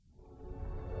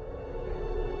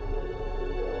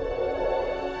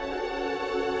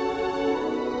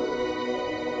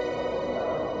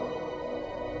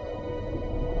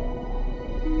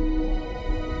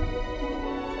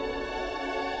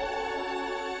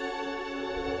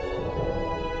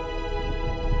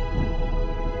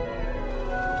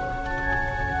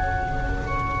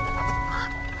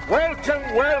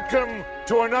welcome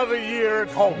to another year at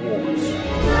Hogwarts.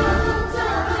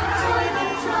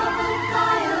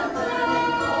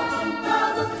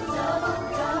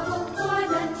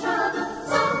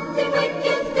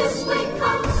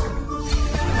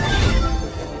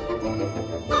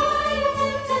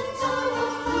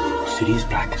 Sirius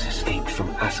Black has escaped from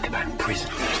Azkaban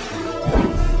prison.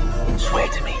 Swear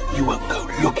to me, you won't go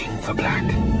looking for Black.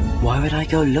 Why would I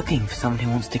go looking for someone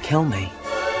who wants to kill me?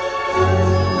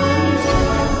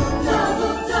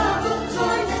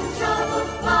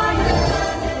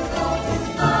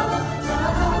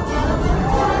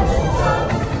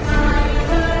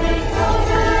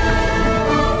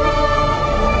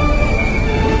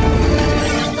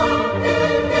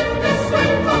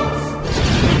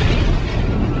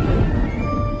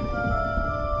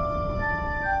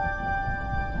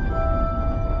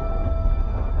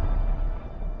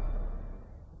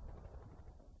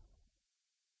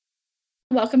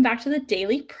 Welcome back to the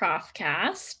Daily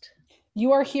Profcast.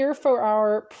 You are here for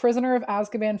our Prisoner of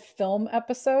Azkaban film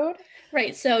episode.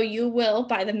 Right, so you will,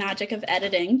 by the magic of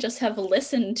editing, just have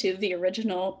listened to the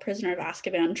original Prisoner of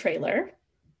Azkaban trailer.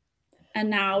 And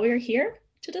now we're here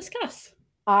to discuss.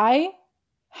 I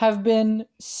have been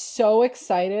so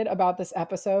excited about this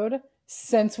episode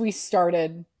since we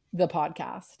started the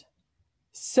podcast.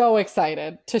 So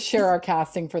excited to share our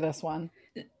casting for this one.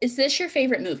 Is this your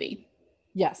favorite movie?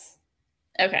 Yes.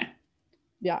 Okay.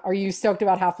 Yeah. Are you stoked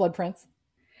about Half-Blood Prince?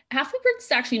 Half-Blood Prince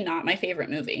is actually not my favorite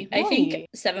movie. Really? I think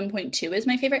 7.2 is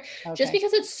my favorite. Okay. Just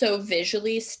because it's so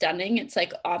visually stunning. It's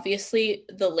like obviously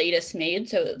the latest made,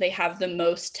 so they have the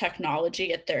most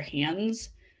technology at their hands.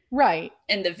 Right.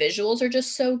 And the visuals are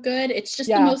just so good. It's just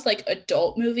the Yeah. most like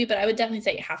adult movie, but I would definitely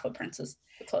say Half-Blood Prince is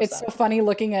close It's up. so funny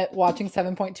watching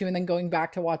 7.2 and then going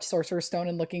back to watch Sorcerer's Stone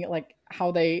and looking at like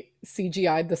how they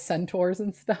CGI'd the centaurs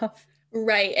and stuff.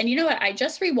 Right. And you know what? I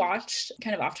just rewatched,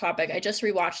 kind of off topic, I just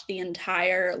rewatched the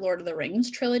entire Lord of the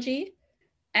Rings trilogy.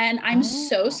 And I'm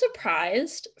so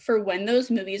surprised for when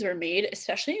those movies were made,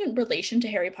 especially in relation to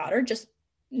Harry Potter. Just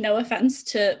no offense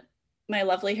to my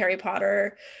lovely Harry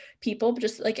Potter people, but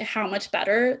just like how much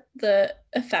better the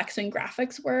effects and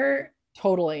graphics were.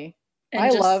 Totally. And I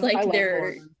just love like Lord of their, the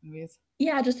Rings movies.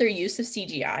 yeah, just their use of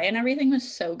CGI and everything was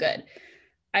so good.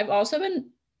 I've also been,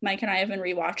 Mike and I have been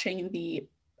rewatching the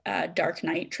Dark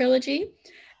Knight trilogy,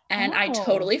 and I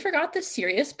totally forgot that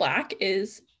Sirius Black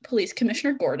is Police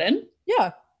Commissioner Gordon.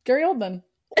 Yeah, Gary Oldman.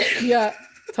 Yeah,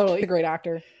 totally a great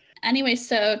actor. Anyway,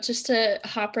 so just to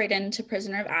hop right into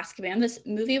Prisoner of Azkaban, this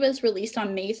movie was released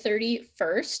on May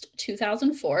 31st,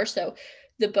 2004. So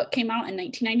the book came out in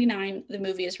 1999. The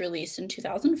movie is released in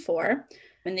 2004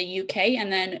 in the UK,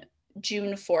 and then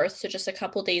June 4th, so just a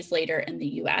couple days later in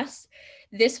the US.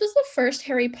 This was the first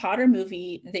Harry Potter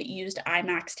movie that used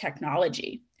IMAX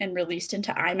technology and released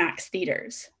into IMAX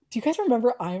theaters. Do you guys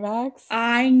remember IMAX?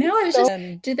 I know. I was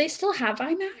just, do they still have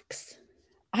IMAX?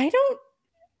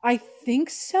 I think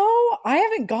so. I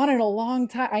haven't gone in a long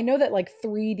time. I know that like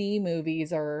 3D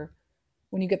movies are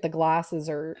when you get the glasses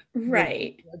or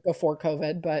right before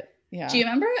COVID, but yeah. Do you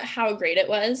remember how great it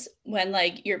was when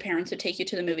like your parents would take you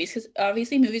to the movies? Because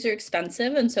obviously movies are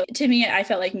expensive. And so to me, I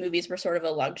felt like movies were sort of a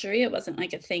luxury. It wasn't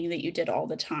like a thing that you did all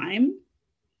the time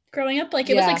growing up. Like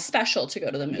it was like special to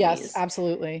go to the movies. Yes,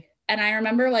 absolutely. And I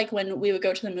remember like when we would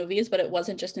go to the movies, but it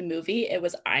wasn't just a movie, it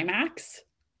was IMAX.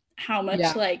 How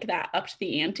much like that upped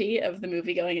the ante of the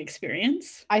movie going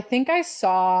experience. I think I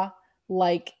saw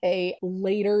like a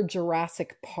later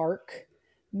Jurassic Park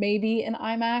maybe in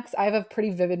IMAX. I have a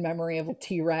pretty vivid memory of a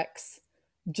T-Rex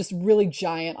just really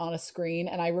giant on a screen,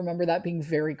 and I remember that being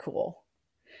very cool.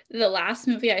 The last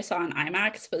movie I saw in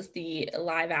IMAX was the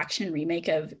live action remake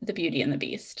of The Beauty and the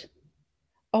Beast.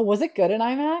 Oh, was it good in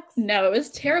IMAX? No, it was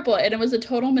terrible, and it was a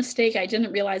total mistake. I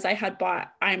didn't realize I had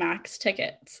bought IMAX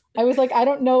tickets. I was like, I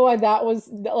don't know why that was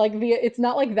like it's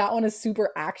not like that one is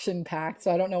super action packed,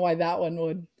 so I don't know why that one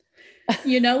would.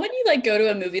 You know when you like go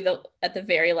to a movie at the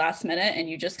very last minute and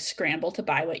you just scramble to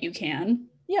buy what you can?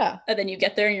 Yeah. And then you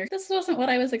get there and you're, this wasn't what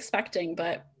I was expecting,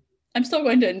 but I'm still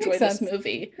going to enjoy this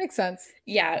movie. Makes sense.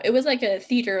 Yeah, it was like a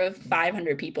theater of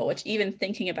 500 people, which even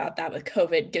thinking about that with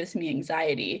COVID gives me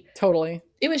anxiety. Totally.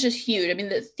 It was just huge. I mean,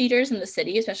 the theaters in the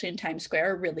city, especially in Times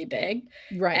Square, are really big.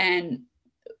 Right. And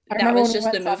that was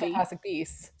just the movie. Fantastic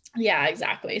Beasts. Yeah,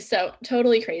 exactly. So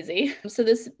totally crazy. So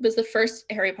this was the first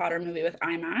Harry Potter movie with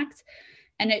IMAX,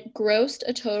 and it grossed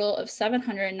a total of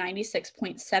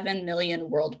 $796.7 million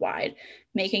worldwide,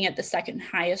 making it the second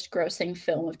highest grossing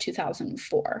film of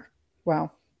 2004.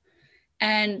 Wow.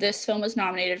 And this film was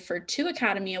nominated for 2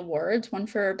 Academy Awards, one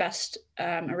for Best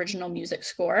Original Music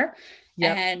Score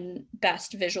Yep. and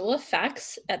Best Visual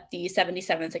Effects at the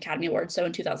 77th Academy Awards, so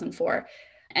in 2004.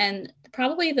 And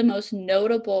probably the most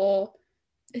notable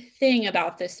thing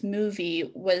about this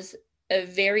movie was a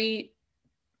very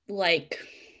like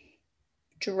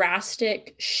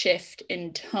drastic shift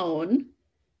in tone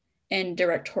and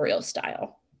directorial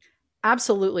style.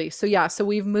 Absolutely. So yeah, so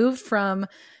we've moved from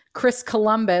Chris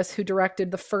Columbus, who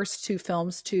directed the first two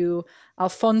films, to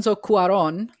Alfonso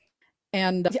Cuarón.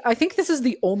 And I think this is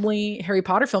the only Harry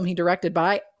Potter film he directed, but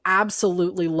I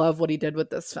absolutely love what he did with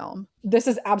this film. This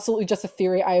is absolutely just a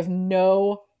theory. I have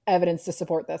no evidence to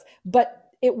support this,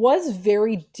 but it was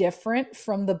very different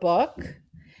from the book.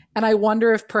 And I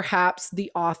wonder if perhaps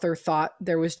the author thought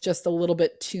there was just a little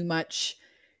bit too much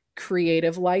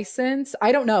creative license.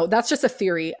 I don't know. That's just a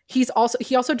theory. He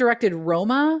also directed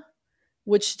Roma,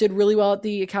 which did really well at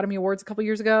the Academy Awards a couple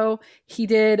years ago. He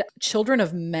did Children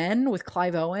of Men with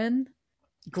Clive Owen,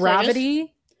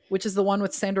 Gravity, which is the one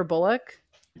with Sandra Bullock.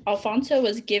 Alfonso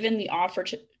was given the offer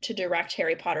to direct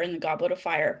Harry Potter and the Goblet of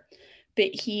Fire,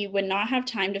 but he would not have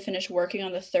time to finish working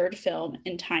on the third film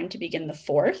in time to begin the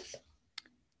fourth.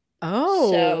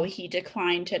 Oh. So he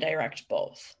declined to direct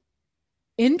both.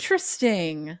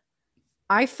 Interesting.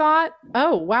 I thought,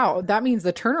 oh, wow, that means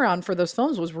the turnaround for those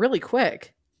films was really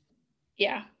quick.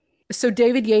 Yeah. So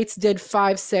David Yates did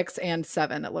 5, 6, and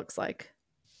 7, it looks like.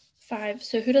 5.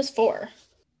 So who does 4?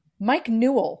 Mike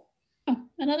Newell. Oh,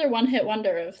 another one-hit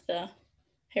wonder of the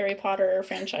Harry Potter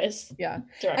franchise. Yeah.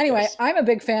 Directors. Anyway, I'm a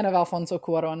big fan of Alfonso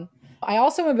Cuarón. I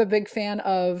also am a big fan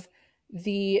of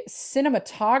the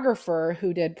cinematographer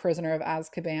who did Prisoner of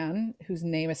Azkaban, whose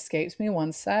name escapes me.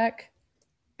 One sec.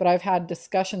 But I've had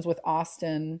discussions with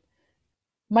Austin.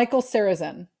 Michael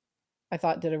Sarrazin, I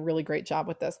thought, did a really great job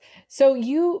with this. So do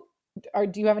you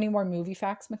have any more movie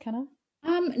facts, McKenna?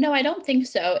 No, I don't think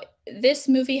so. This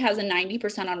movie has a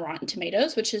 90% on Rotten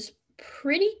Tomatoes, which is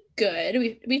pretty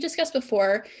good. We've discussed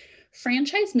before,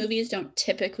 franchise movies don't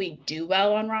typically do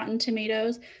well on Rotten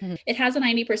Tomatoes. Mm-hmm. It has a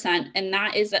 90%, and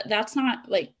that's not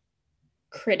like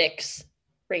critics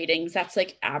ratings, that's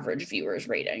like average viewers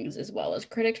ratings as well as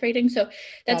critics ratings. So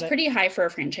that's pretty high for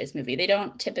a franchise movie. They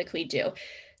don't typically do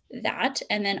that.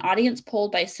 And then audience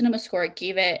polled by CinemaScore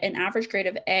gave it an average grade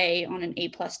of A on an A+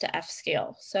 to F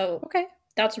scale. So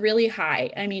that's really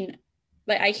high. I mean,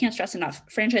 but I can't stress enough,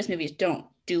 franchise movies don't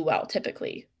do well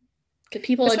typically. Because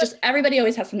people everybody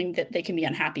always has something that they can be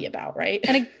unhappy about, right?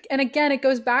 And again, it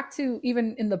goes back to,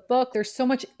 even in the book, there's so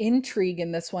much intrigue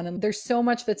in this one. And there's so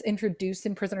much that's introduced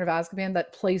in Prisoner of Azkaban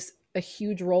that plays a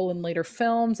huge role in later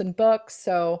films and books.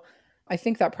 So I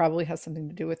think that probably has something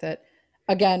to do with it.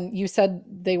 Again, you said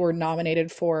they were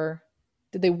nominated for,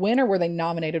 did they win or were they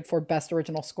nominated for Best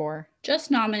Original Score?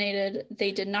 Just nominated.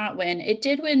 They did not win. It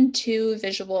did win 2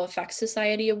 Visual Effects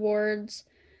Society awards,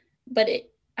 but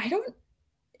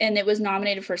and it was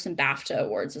nominated for some BAFTA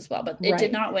awards as well, but it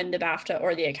did not win the BAFTA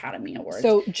or the Academy Awards.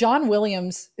 So John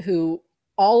Williams, who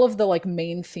all of the like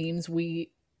main themes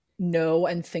we know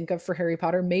and think of for Harry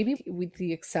Potter, maybe with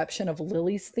the exception of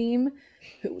Lily's theme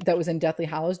that was in Deathly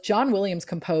Hallows, John Williams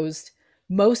composed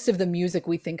most of the music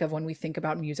we think of when we think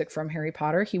about music from Harry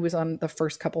Potter. He was on the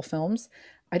first couple films.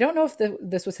 I don't know if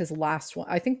this was his last one.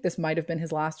 I think this might have been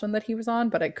his last one that he was on,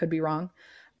 but I could be wrong.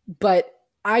 But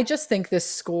I just think this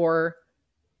score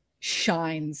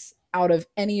shines out of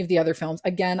any of the other films.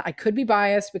 Again, I could be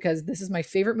biased because this is my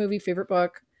favorite movie, favorite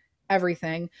book,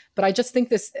 everything. But I just think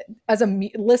this,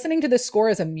 listening to this score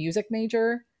as a music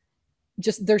major,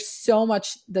 just there's so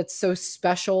much that's so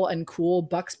special and cool.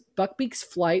 Buckbeak's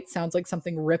Flight sounds like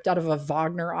something ripped out of a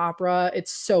Wagner opera.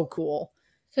 It's so cool.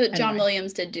 So John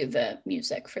Williams did do the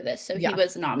music for this. So he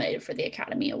was nominated for the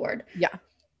Academy Award. Yeah.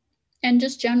 And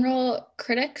just general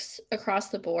critics across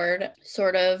the board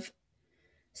sort of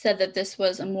said that this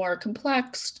was a more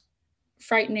complex,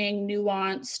 frightening,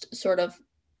 nuanced sort of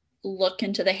look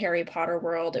into the Harry Potter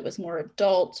world. It was more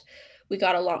adult. We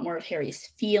got a lot more of Harry's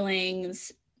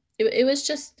feelings. There was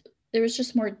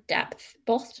just more depth,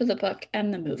 both to the book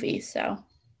and the movie. So,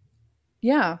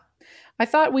 yeah, I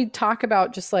thought we'd talk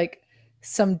about just like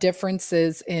some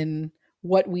differences in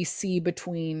what we see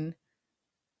between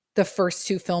the first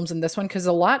 2 films and this one, because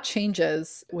a lot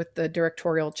changes with the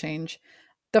directorial change.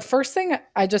 The first thing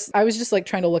I was just like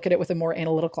trying to look at it with a more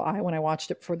analytical eye when I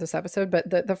watched it for this episode. But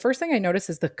the first thing I noticed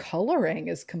is the coloring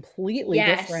is completely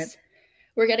different.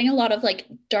 We're getting a lot of like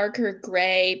darker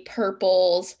gray,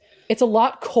 purples. It's a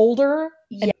lot colder.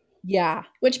 Yeah.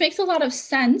 Which makes a lot of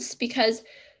sense because,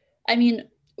 I mean,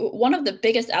 one of the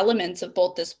biggest elements of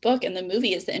both this book and the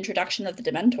movie is the introduction of the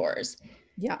Dementors.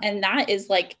 Yeah. And that is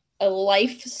like a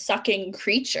life-sucking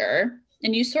creature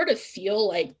And you sort of feel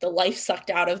like the life sucked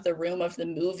out of the room of the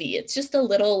movie. It's just a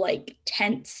little like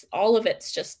tense. All of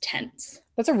it's just tense.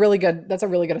 That's a really good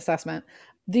assessment.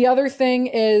 The other thing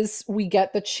is we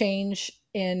get the change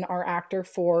in our actor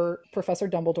for Professor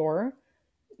Dumbledore.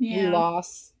 We Yeah.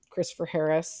 lost Christopher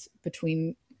Harris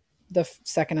between the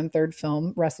second and third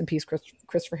film. Rest in peace,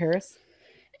 Christopher Harris.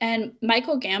 And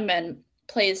Michael Gambon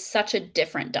plays such a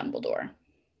different Dumbledore.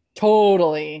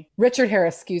 Totally. Richard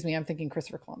Harris, excuse me, I'm thinking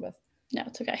Christopher Columbus. No,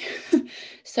 it's okay.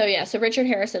 So Richard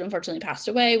Harris had unfortunately passed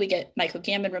away. We get Michael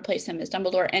Gambon replace him as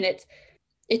Dumbledore, and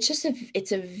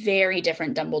it's a very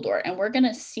different Dumbledore, and we're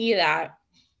gonna see that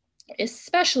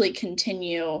especially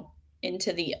continue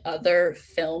into the other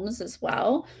films as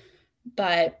well.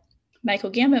 But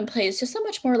Michael Gambon plays just so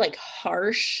much more like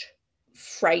harsh,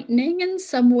 frightening in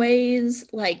some ways,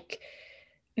 like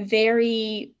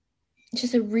very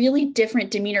just a really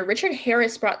different demeanor. Richard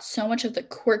Harris brought so much of the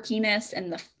quirkiness and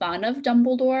the fun of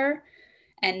Dumbledore,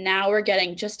 and now we're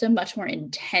getting just a much more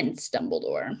intense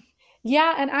Dumbledore.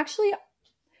 Yeah, and actually,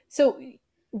 so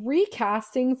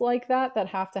recastings like that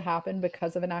have to happen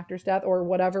because of an actor's death or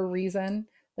whatever reason,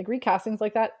 like recastings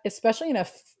like that, especially in a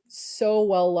so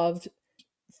well-loved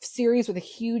series with a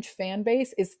huge fan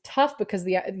base, is tough because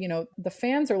the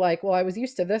fans are like, well, I was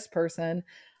used to this person.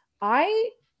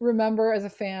 I remember as a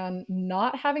fan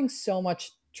not having so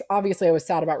much, obviously I was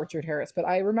sad about Richard Harris, but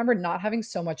I remember not having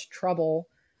so much trouble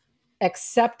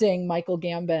accepting Michael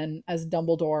Gambon as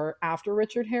Dumbledore after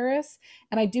Richard Harris.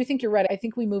 And I do think you're right. I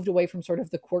think we moved away from sort of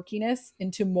the quirkiness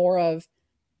into more of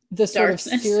the sort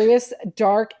Darkness. of serious,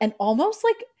 dark, and almost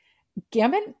like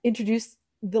Gambon introduced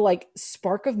the like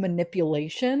spark of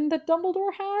manipulation that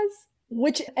Dumbledore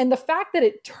has, and the fact that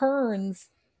it turns,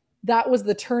 that was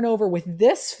the turnover with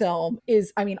this film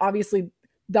is, I mean, obviously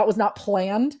that was not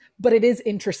planned, but it is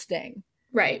interesting.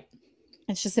 Right.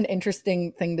 It's just an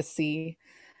interesting thing to see.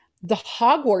 The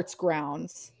Hogwarts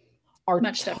grounds are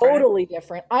Much totally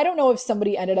different. I don't know if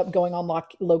somebody ended up going on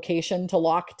location to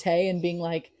Loch Tay and being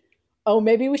like, oh,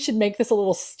 maybe we should make this a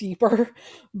little steeper.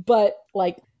 But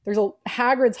like, there's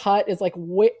Hagrid's hut is like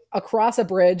way across a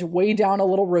bridge, way down a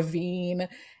little ravine,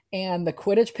 and the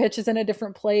Quidditch pitch is in a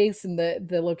different place, and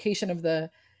the location of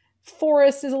the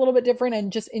forest is a little bit different,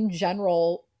 and just in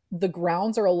general, the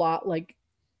grounds are a lot like,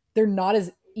 they're not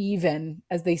as even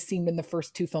as they seemed in the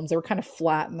first two films. They were kind of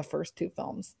flat in the first two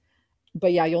films.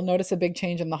 But yeah, you'll notice a big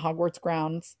change in the Hogwarts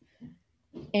grounds.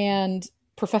 And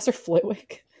Professor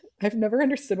Flitwick, I've never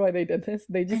understood why they did this.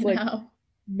 They just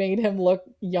made him look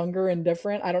younger and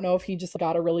different. I don't know if he just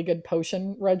got a really good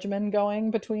potion regimen going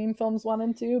between films 1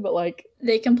 and 2, but like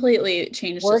they completely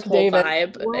changed his whole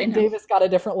vibe. Warwick Davis got a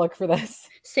different look for this.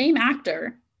 Same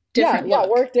actor, different look. Yeah,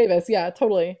 Warwick Davis. Yeah,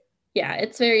 totally. Yeah,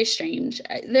 it's very strange.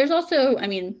 There's also, I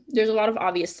mean, there's a lot of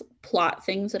obvious plot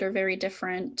things that are very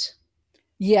different.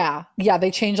 Yeah, they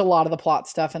change a lot of the plot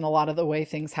stuff and a lot of the way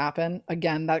things happen.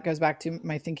 Again, that goes back to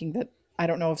my thinking that I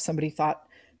don't know if somebody thought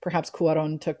perhaps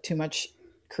Cuarón took too much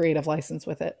creative license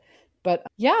with it. But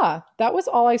yeah, that was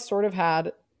all I sort of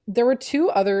had. There were 2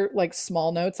 other like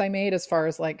small notes I made as far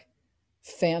as like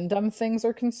fandom things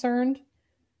are concerned.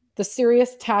 The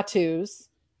Sirius tattoos.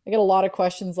 I get a lot of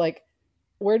questions like,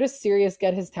 where does Sirius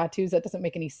get his tattoos? That doesn't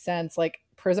make any sense. Like,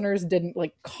 prisoners didn't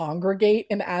like congregate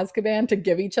in Azkaban to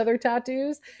give each other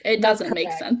tattoos. It doesn't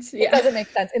make sense. Yeah. It doesn't make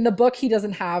sense. In the book, he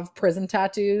doesn't have prison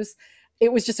tattoos.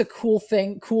 It was just a cool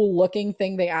looking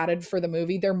thing they added for the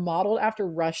movie. They're modeled after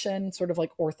Russian, sort of like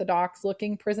Orthodox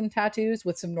looking prison tattoos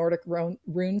with some Nordic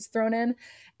runes thrown in.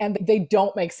 And they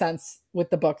don't make sense with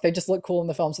the book. They just look cool in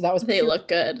the film. So that was They look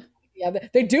good. Yeah,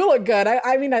 they do look good.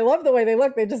 I mean, I love the way they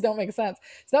look. They just don't make sense.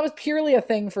 So that was purely a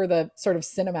thing for the sort of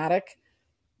cinematic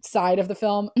side of the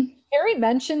film. Harry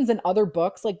mentions in other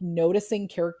books, like noticing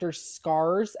characters'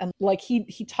 scars. And like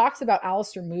he talks about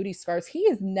Alistair Moody's scars. He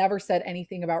has never said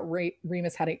anything about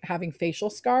Remus having facial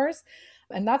scars.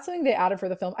 And that's something they added for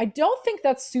the film. I don't think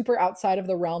that's super outside of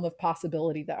the realm of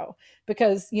possibility, though,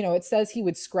 because, you know, it says he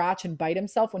would scratch and bite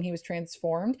himself when he was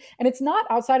transformed. And it's not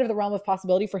outside of the realm of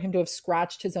possibility for him to have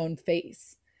scratched his own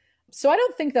face. So I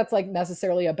don't think that's like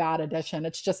necessarily a bad addition.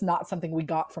 It's just not something we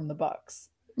got from the books.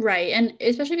 Right. And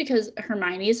especially because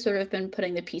Hermione's sort of been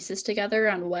putting the pieces together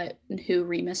on what and who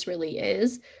Remus really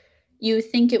is. You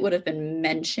think it would have been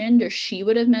mentioned, or she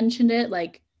would have mentioned it,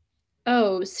 like,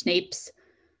 oh, Snape's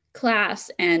class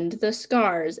and the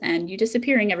scars and you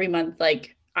disappearing every month,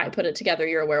 like, I put it together,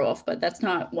 you're a werewolf. But that's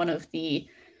not one of the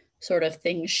sort of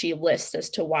things she lists as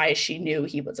to why she knew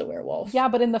he was a werewolf. Yeah,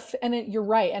 but you're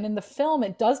right, and in the film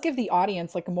it does give the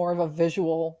audience like more of a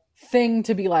visual thing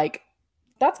to be like,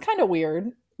 that's kind of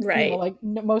weird, right? You know, like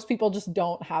most people just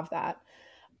don't have that.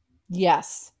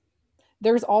 Yes,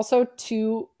 There's also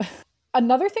two.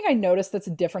 Another thing I noticed that's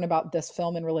different about this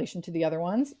film in relation to the other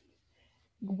ones,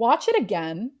 watch it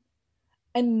again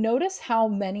and notice how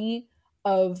many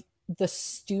of the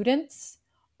students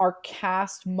are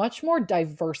cast much more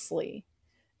diversely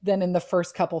than in the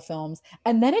first couple films.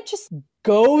 And then it just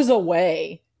goes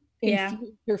away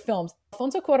in future films.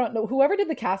 Alfonso Cuarón, whoever did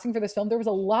the casting for this film, there was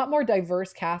a lot more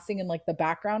diverse casting in like the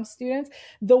background students.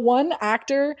 The one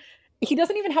actor, he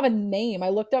doesn't even have a name. I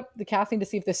looked up the casting to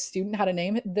see if this student had a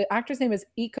name. The actor's name is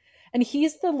Iko, and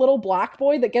he's the little black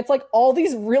boy that gets like all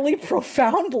these really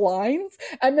profound lines,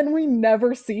 and then we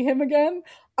never see him again.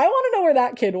 I want to know where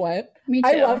that kid went. Me too.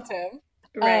 I loved him.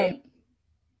 Right.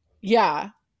 Yeah.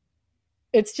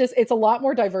 It's a lot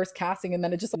more diverse casting, and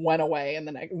then it just went away in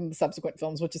the subsequent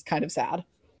films, which is kind of sad.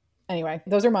 Anyway,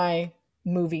 those are my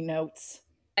movie notes.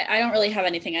 I don't really have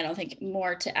anything, I don't think,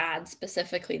 more to add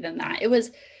specifically than that. It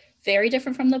was very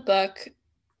different from the book,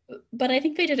 but I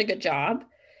think they did a good job.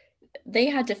 They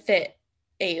had to fit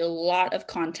a lot of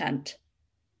content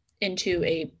into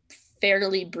a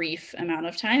fairly brief amount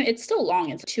of time. It's still long.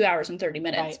 It's 2 hours and 30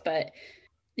 minutes, but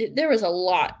there was a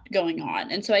lot going on.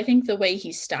 And so I think the way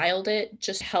he styled it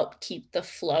just helped keep the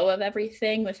flow of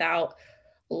everything without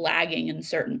lagging in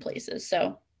certain places.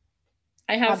 So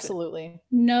I have absolutely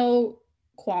no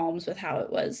qualms with how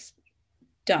it was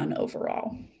done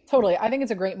overall. Totally. I think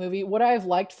it's a great movie. Would I have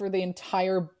liked for the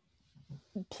entire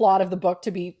plot of the book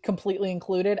to be completely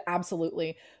included?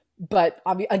 Absolutely. But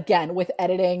again, with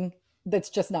editing, that's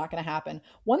just not going to happen.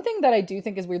 One thing that I do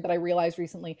think is weird that I realized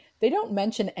recently, they don't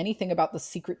mention anything about the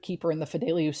secret keeper and the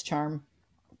Fidelius charm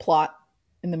plot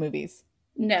in the movies.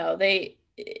 No,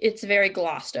 it's very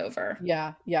glossed over.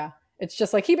 Yeah. It's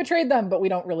just like he betrayed them, but we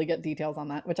don't really get details on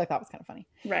that, which I thought was kind of funny.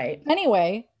 Right.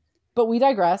 Anyway, but we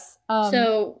digress.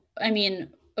 So, I mean,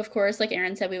 of course, like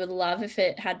Erin said, we would love if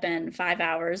it had been 5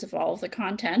 hours of all of the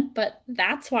content, but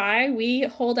that's why we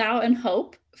hold out and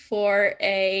hope for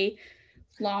a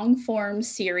long form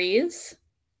series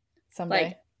someday.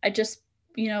 Like, I just,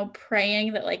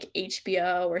 praying that like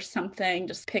HBO or something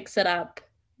just picks it up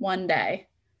one day.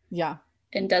 Yeah.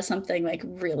 And does something like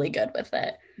really good with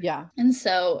it. Yeah. And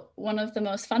so one of the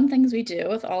most fun things we do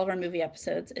with all of our movie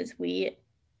episodes is we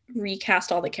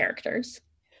recast all the characters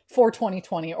for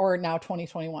 2020 or now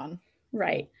 2021.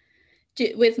 Right.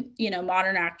 With,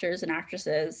 modern actors and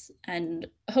actresses, and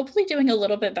hopefully doing a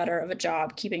little bit better of a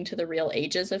job keeping to the real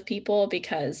ages of people,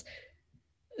 because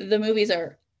the movies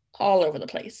are all over the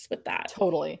place with that.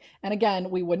 Totally. And again,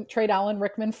 we wouldn't trade Alan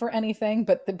Rickman for anything,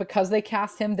 but because they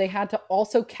cast him, they had to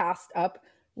also cast up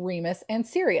Remus and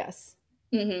Sirius.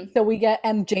 Mm-hmm. So we get,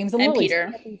 and James and Lily.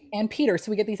 Peter. And Peter.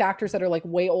 So we get these actors that are like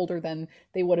way older than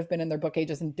they would have been in their book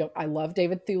ages. And I love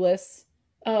David Thewlis.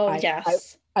 Oh,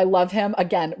 yes. I love him.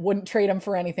 Again, wouldn't trade him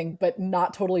for anything, but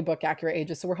not totally book accurate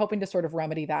ages. So we're hoping to sort of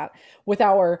remedy that with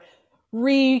our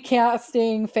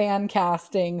recasting, fan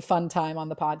casting fun time on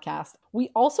the podcast.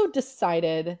 We also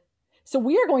decided, so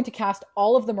we are going to cast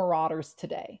all of the Marauders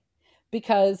today,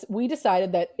 because we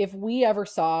decided that if we ever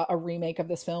saw a remake of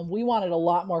this film, we wanted a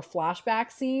lot more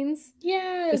flashback scenes.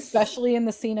 Yes. Especially in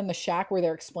the scene in the shack where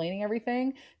they're explaining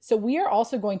everything. So we are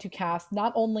also going to cast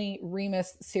not only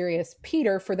Remus, Sirius,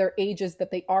 Peter for their ages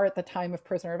that they are at the time of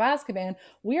Prisoner of Azkaban,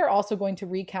 we are also going to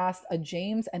recast a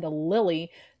James and a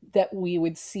Lily that we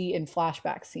would see in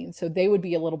flashback scenes. So they would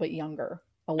be a little bit younger.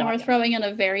 And we're throwing in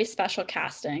a very special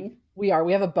casting. We are.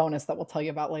 We have a bonus that we'll tell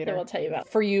you about later. That we'll tell you about.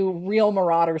 For you real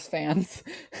Marauders fans.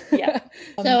 Yeah.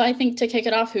 So I think to kick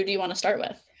it off, who do you want to start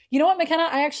with? You know what, McKenna?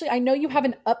 I know you have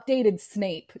an updated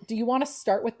Snape. Do you want to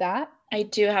start with that? I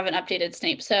do have an updated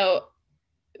Snape. So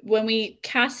when we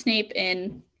cast Snape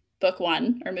in book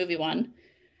 1 or movie 1,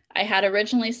 I had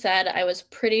originally said I was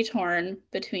pretty torn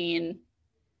between,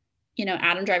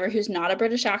 Adam Driver, who's not a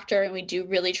British actor, and we do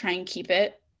really try and keep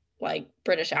it like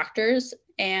British actors,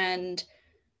 and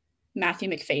Matthew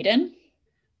Macfadyen,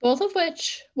 both of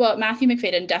which, well, Matthew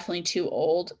Macfadyen definitely too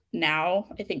old now,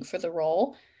 I think, for the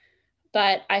role.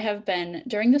 But I have been,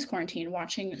 during this quarantine,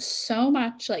 watching so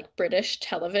much like British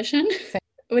television,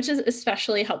 which is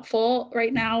especially helpful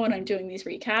right now when I'm doing these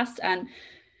recasts. And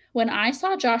when I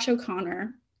saw Josh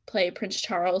O'Connor play Prince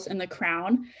Charles in The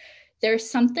Crown, there's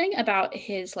something about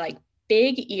his like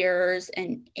big ears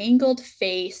and angled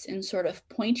face and sort of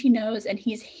pointy nose, and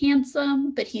he's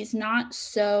handsome, but he's not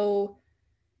so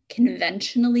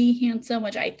conventionally handsome,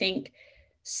 which I think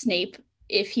Snape,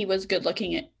 if he was good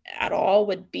looking at all,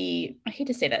 would be, I hate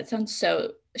to say that, it sounds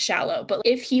so shallow, but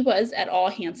if he was at all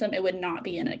handsome, it would not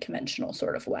be in a conventional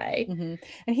sort of way. Mm-hmm.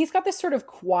 And he's got this sort of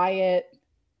quiet,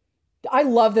 I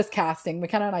love this casting.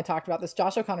 McKenna and I talked about this.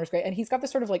 Josh O'Connor's great. And he's got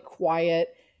this sort of like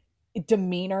quiet,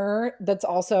 demeanor that's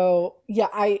also, yeah,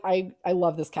 I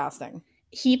love this casting.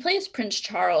 He plays Prince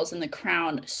Charles in The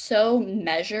Crown so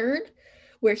measured,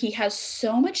 where he has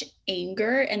so much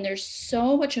anger and there's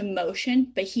so much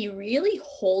emotion, but he really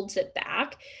holds it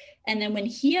back. And then when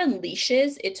he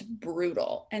unleashes, it's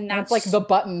brutal. And And it's like that's, the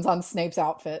buttons on Snape's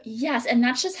outfit. yes, and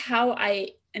that's just how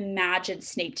I imagine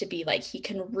Snape to be. Like he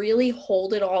can really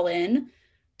hold it all in,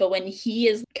 but when he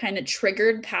is kind of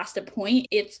triggered past a point,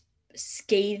 it's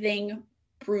scathing,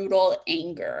 brutal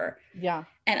anger. Yeah,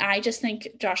 And I just think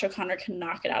Josh O'Connor can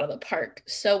knock it out of the park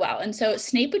so well. And so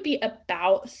Snape would be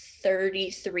about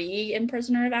 33 in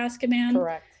Prisoner of Azkaban,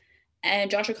 correct. and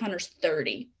Josh O'Connor's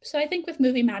 30. So I think with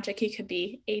movie magic, he could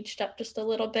be aged up just a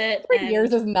little bit. 3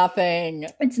 years is nothing.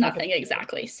 It's nothing,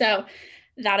 exactly. So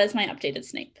that is my updated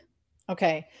Snape.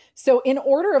 Okay. So in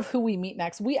order of who we meet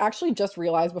next, we actually just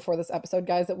realized before this episode,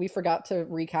 guys, that we forgot to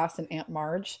recast an Aunt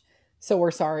Marge. So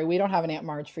we're sorry. We don't have an Aunt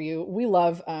Marge for you. We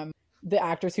love the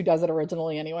actress who does it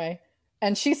originally anyway.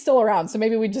 And she's still around. So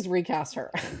maybe we just recast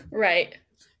her. Right.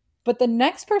 But the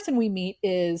next person we meet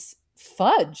is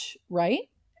Fudge, right?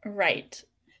 Right.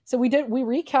 So we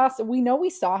recast, we know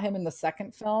we saw him in the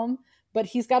second film, but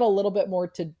he's got a little bit more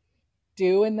to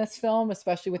do in this film,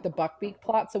 especially with the Buckbeak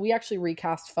plot. So we actually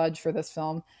recast Fudge for this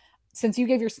film. Since you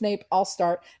gave your Snape, I'll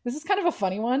start. This is kind of a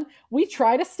funny one. We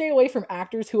try to stay away from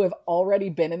actors who have already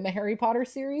been in the Harry Potter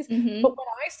series. Mm-hmm. But when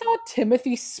I saw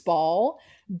Timothy Spall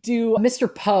do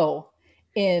Mr. Poe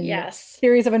in Yes.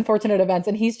 Series of Unfortunate Events,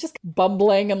 and he's just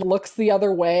bumbling and looks the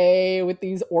other way with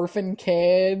these orphan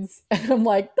kids. And I'm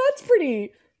like, that's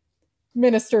pretty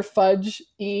Minister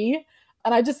Fudge-y.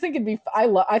 And I just think it'd be,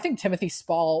 I think Timothy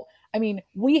Spall, I mean,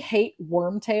 we hate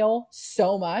Wormtail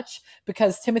so much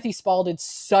because Timothy Spall did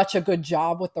such a good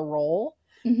job with the role.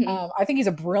 Mm-hmm. I think he's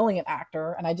a brilliant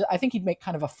actor, and I think he'd make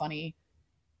kind of a funny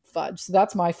Fudge. So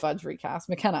that's my Fudge recast.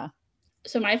 McKenna.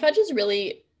 So my Fudge is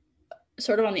really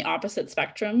sort of on the opposite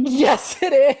spectrum. Yes,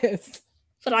 it is.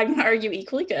 But I'm going to argue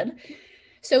equally good.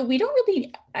 So we don't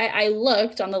really, I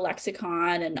looked on the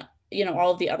lexicon and,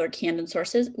 all of the other canon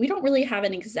sources. We don't really have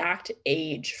an exact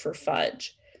age for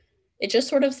Fudge. It just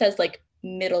sort of says like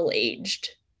middle-aged.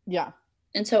 Yeah.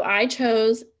 And so I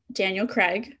chose Daniel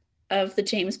Craig of the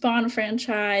James Bond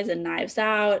franchise and Knives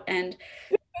Out. And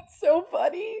that's so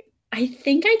funny. I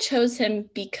think I chose him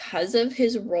because of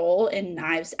his role in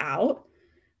Knives Out,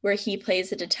 where he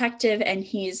plays a detective and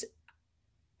he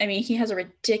has a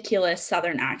ridiculous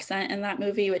Southern accent in that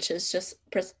movie, which is just,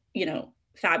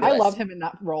 fabulous. I love him in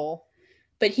that role.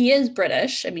 But he is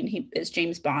British. I mean, he is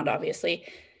James Bond, obviously.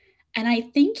 And I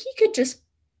think he could just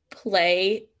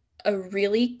play a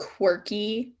really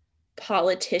quirky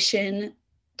politician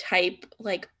type,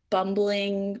 like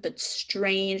bumbling but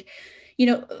strange.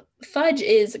 Fudge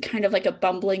is kind of like a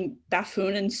bumbling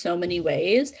buffoon in so many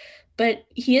ways, but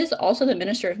he is also the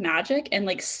Minister of Magic, and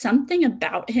like something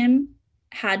about him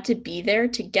had to be there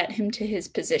to get him to his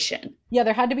position. Yeah,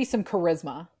 there had to be some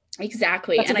charisma.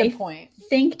 Exactly. That's a good point. I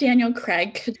think Daniel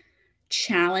Craig could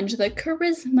challenge the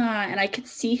charisma, and I could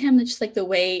see him just like the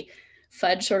way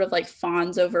Fudge sort of like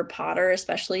fawns over Potter,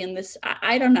 especially in this.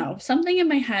 I don't know. Something in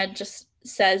my head just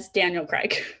says Daniel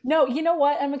Craig. No, you know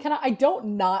what, and McKenna, I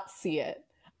don't not see it.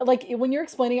 Like when you're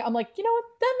explaining it, I'm like, you know what,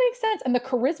 that makes sense. And the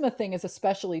charisma thing is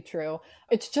especially true.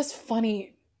 It's just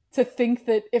funny to think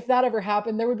that if that ever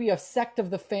happened, there would be a sect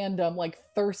of the fandom like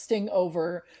thirsting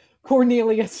over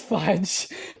Cornelius Fudge.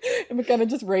 And McKenna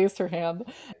just raised her hand.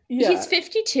 Yeah. He's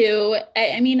 52.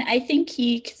 I mean, I think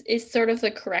he is sort of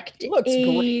the correct age.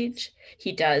 Great.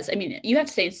 He does. I mean, you have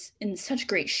to say he's in such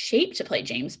great shape to play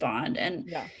James Bond.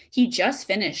 And he just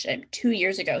finished, 2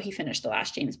 years ago, he finished the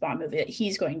last James Bond movie that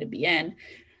he's going to be in.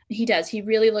 He does. He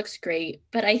really looks great.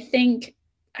 But I think,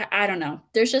 I don't know.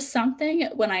 There's just something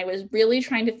when I was really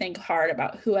trying to think hard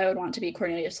about who I would want to be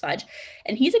Cornelius Fudge.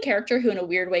 And he's a character who in a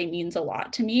weird way means a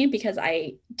lot to me because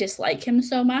I dislike him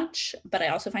so much, but I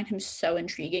also find him so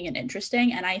intriguing and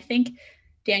interesting. And I think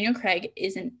Daniel Craig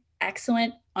is an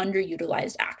excellent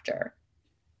underutilized actor.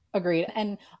 Agreed.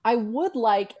 And I would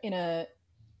like in a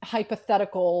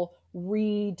hypothetical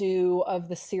redo of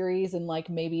the series and like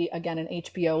maybe again an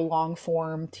HBO long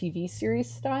form TV series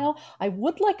style, I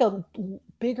would like a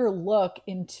bigger look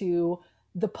into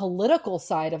the political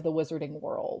side of the wizarding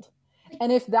world.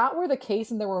 And if that were the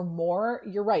case and there were more,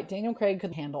 you're right, Daniel Craig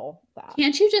could handle that.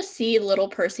 Can't you just see little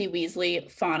Percy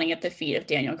Weasley fawning at the feet of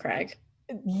Daniel Craig?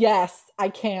 Yes, I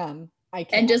can.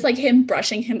 And just like him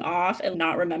brushing him off and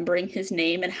not remembering his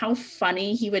name, and how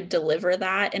funny he would deliver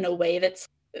that in a way that's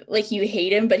like you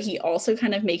hate him, but he also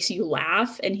kind of makes you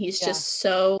laugh, and he's just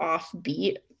so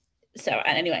offbeat. So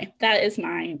anyway, that is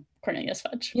my Cornelius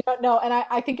Fudge. You know, no, and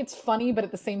I think it's funny, but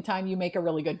at the same time, you make a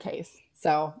really good case.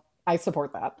 So I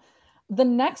support that. The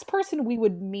next person we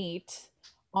would meet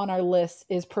on our list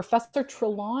is Professor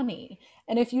Trelawney.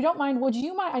 And if you don't mind, would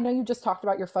you mind? I know you just talked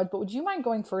about your fudge, but would you mind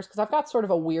going first? Because I've got sort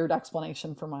of a weird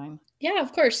explanation for mine. Yeah,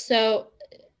 of course. So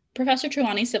Professor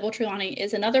Trelawney, Sybil Trelawney,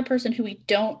 is another person who we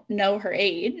don't know her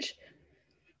age.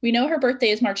 We know her birthday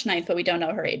is March 9th, but we don't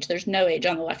know her age. There's no age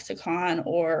on the lexicon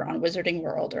or on Wizarding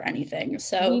World or anything.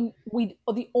 So we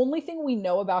the only thing we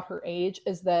know about her age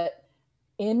is that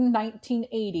in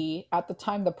 1980, at the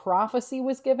time the prophecy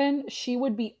was given, she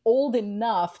would be old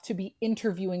enough to be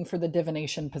interviewing for the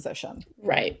divination position.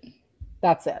 right.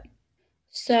 That's it.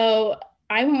 So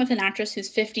I went with an actress who's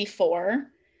 54,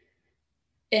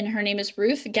 and her name is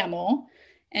Ruth Gemmell.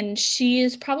 And she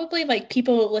is probably, like,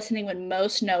 people listening would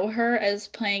most know her as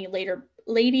playing later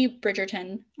Lady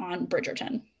Bridgerton on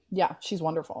Bridgerton. Yeah, she's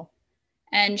wonderful.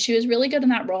 And she was really good in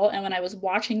that role. And when I was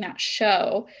watching that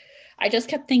show, I just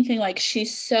kept thinking, like,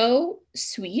 she's so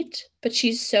sweet, but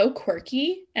she's so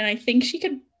quirky. And I think she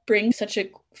could bring such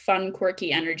a fun,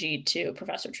 quirky energy to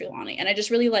Professor Trelawney. And I just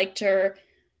really liked her.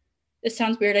 It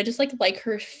sounds weird. I just like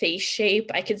her face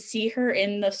shape. I could see her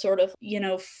in the sort of,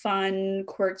 fun,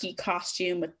 quirky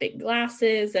costume with big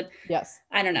glasses. And yes,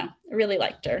 I don't know. I really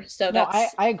liked her. So no,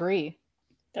 I agree.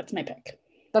 That's my pick.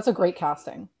 That's a great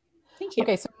casting. Thank you.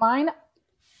 Okay, so mine,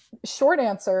 short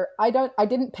answer, I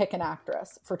didn't pick an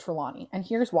actress for Trelawney. And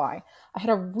here's why. I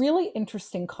had a really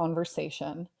interesting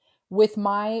conversation with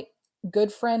my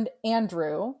good friend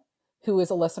Andrew, who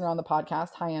is a listener on the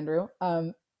podcast. Hi, Andrew.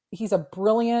 He's a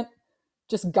brilliant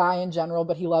just guy in general,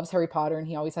 but he loves Harry Potter and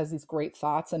he always has these great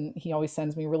thoughts, and he always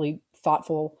sends me really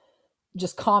thoughtful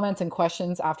just comments and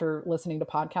questions after listening to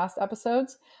podcast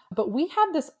episodes. But we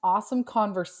had this awesome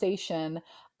conversation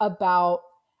about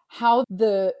how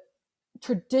the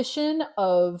tradition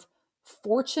of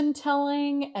fortune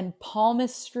telling and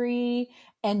palmistry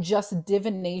and just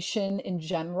divination in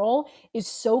general is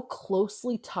so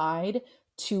closely tied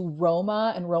to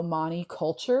Roma and Romani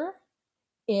culture,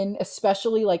 in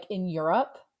especially like in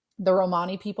Europe. The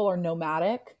Romani people are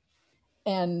nomadic,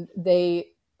 and they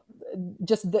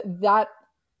just that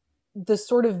the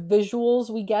sort of visuals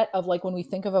we get of, like, when we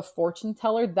think of a fortune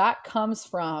teller, that comes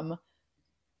from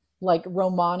like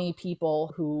Romani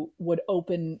people who would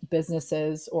open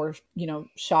businesses or,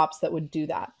 shops that would do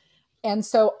that. And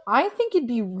so I think it'd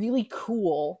be really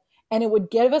cool, and it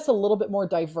would give us a little bit more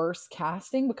diverse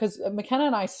casting, because McKenna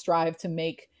and I strive to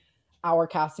make our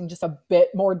casting just a bit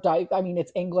more I mean,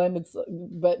 it's England,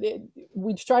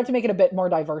 we strive to make it a bit more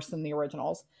diverse than the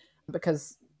originals,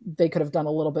 because they could have done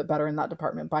a little bit better in that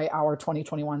department by our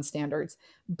 2021 standards.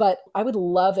 But I would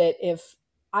love it if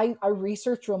I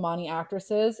researched Romani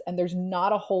actresses, and there's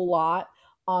not a whole lot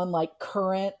on like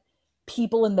current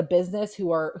people in the business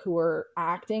who are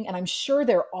acting, and I'm sure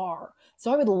there are.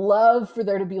 So I would love for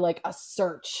there to be like a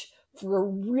search for a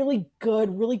really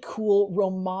good, really cool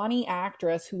Romani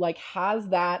actress who like has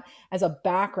that as a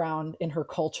background in her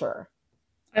culture.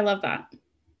 I love that.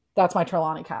 That's my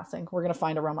Trelawney casting. We're going to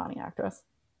find a Romani actress.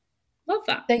 Love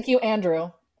that. Thank you,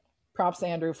 Andrew. Props to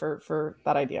Andrew for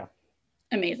that idea.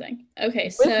 Amazing. Okay,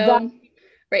 so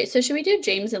right. So should we do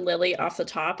James and Lily off the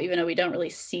top, even though we don't really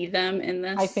see them in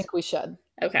this? I think we should.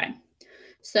 Okay.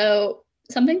 So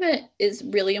something that is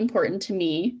really important to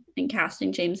me in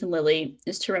casting James and Lily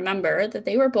is to remember that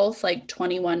they were both like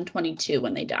 21, 22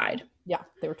 when they died. Yeah,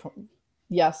 they were 20.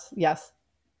 Yes.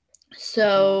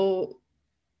 So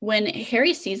when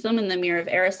Harry sees them in the Mirror of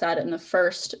Erised in the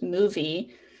first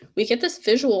movie, we get this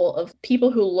visual of people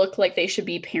who look like they should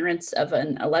be parents of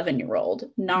an 11-year-old,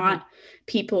 not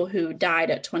people who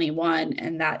died at 21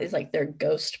 and that is like their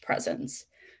ghost presence.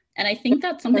 And I think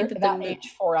that's something that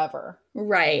age forever.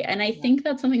 Right. And I think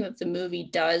that's something that the movie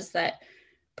does that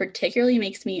particularly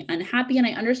makes me unhappy. And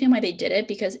I understand why they did it,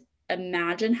 because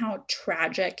imagine how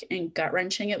tragic and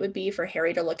gut-wrenching it would be for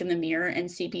Harry to look in the mirror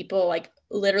and see people like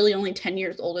literally only 10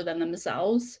 years older than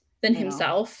himself.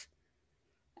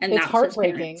 And it's that's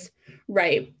heartbreaking.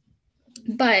 Right.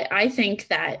 But I think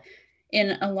that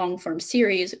in a long form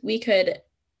series, we could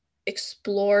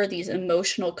explore these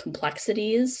emotional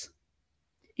complexities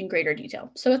in greater detail.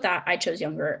 So with that, I chose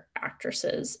younger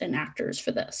actresses and actors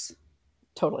for this.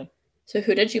 Totally. So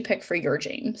who did you pick for your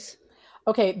James?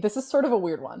 Okay, this is sort of a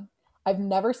weird one. I've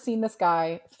never seen this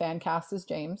guy fan cast as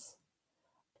James.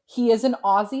 He is an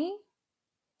Aussie,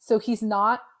 so he's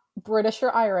not British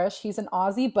or Irish. He's an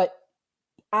Aussie, but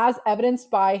as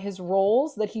evidenced by his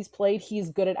roles that he's played, he's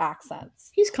good at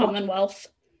accents. He's Commonwealth.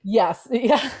 Yes.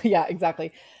 Yeah,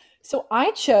 exactly. So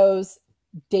I chose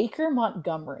Dacre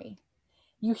Montgomery.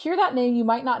 You hear that name, you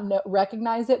might not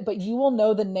recognize it, but you will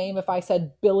know the name if I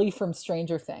said Billy from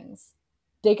Stranger Things.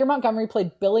 Dacre Montgomery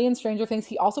played Billy in Stranger Things.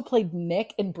 He also played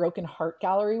Nick in Broken Heart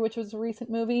Gallery, which was a recent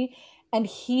movie. And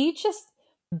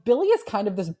Billy is kind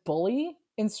of this bully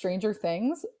in Stranger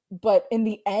Things, but in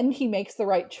the end, he makes the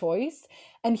right choice.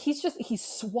 And he's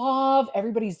suave.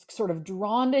 Everybody's sort of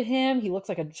drawn to him. He looks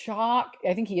like a jock.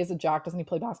 I think he is a jock. Doesn't he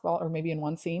play basketball? Or maybe in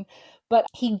one scene. But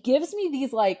he gives me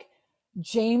these like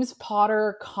James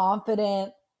Potter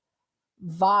confident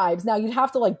vibes. Now you'd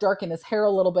have to like darken his hair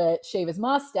a little bit, shave his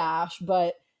mustache,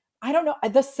 but I don't know.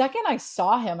 The second I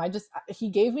saw him, he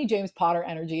gave me James Potter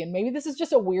energy. And maybe this is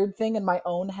just a weird thing in my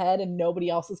own head and nobody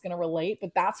else is going to relate,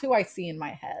 but that's who I see in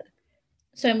my head.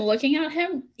 So I'm looking at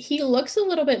him. He looks a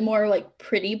little bit more like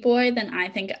pretty boy than I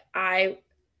think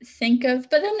of.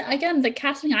 But then again, the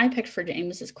casting I picked for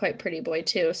James is quite pretty boy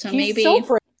too. So maybe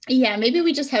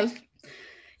we just have,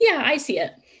 I see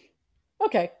it.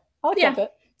 Okay. I'll accept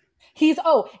it.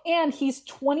 And he's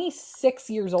 26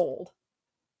 years old.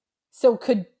 So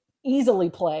could easily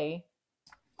play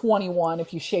 21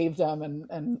 if you shaved him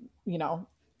and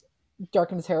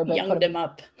darkened his hair a bit. Younged him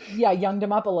up. Yeah, younged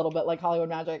him up a little bit like Hollywood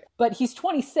Magic. But he's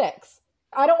 26.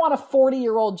 I don't want a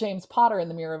 40-year-old James Potter in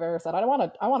the Mirror of Erised.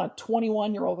 I want a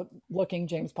 21-year-old looking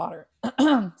James Potter.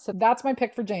 So that's my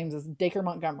pick for James is Dacre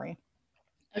Montgomery.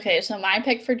 Okay, so my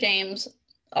pick for James,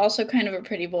 also kind of a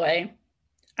pretty boy.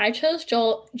 I chose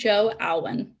Joe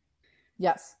Alwyn.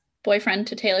 Yes. Boyfriend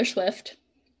to Taylor Swift.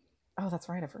 Oh, that's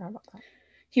right. I forgot about that.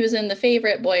 He was in The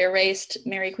Favorite, Boy Erased,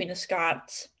 Mary Queen of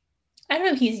Scots. I don't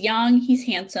know. He's young. He's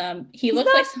handsome. He's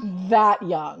looks like that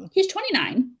young. He's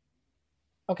 29.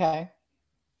 Okay.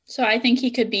 So I think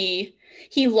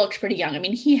he looks pretty young. I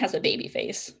mean, he has a baby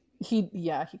face. He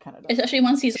kind of does. Especially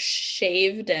once he's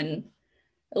shaved and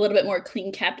a little bit more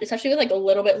clean kept, especially with like a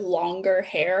little bit longer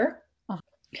hair,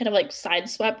 kind of like side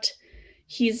swept.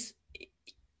 He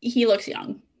looks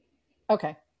young.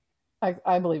 Okay.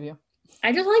 I believe you.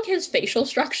 I just like his facial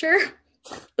structure.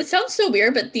 It sounds so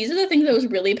weird, but these are the things I was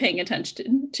really paying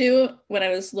attention to when I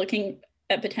was looking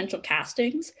at potential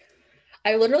castings.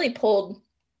 I literally pulled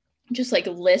just like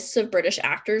lists of British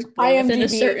actors within a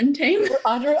certain time.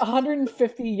 Under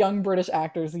 150 young British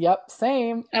actors. Yep,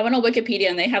 same. I went on Wikipedia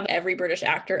and they have every British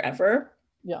actor ever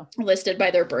listed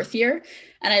by their birth year.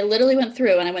 And I literally went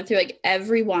through like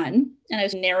every one and I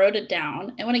narrowed it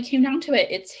down. And when it came down to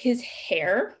it, it's his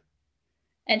hair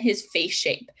and his face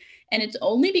shape. And it's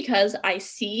only because I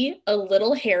see a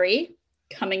little Harry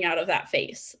coming out of that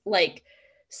face. Like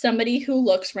somebody who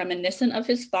looks reminiscent of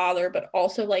his father, but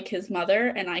also like his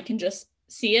mother. And I can just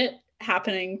see it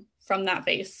happening from that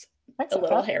face. A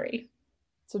little Harry.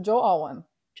 So Joe Alwyn.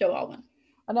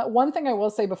 And one thing I will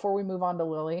say before we move on to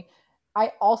Lily,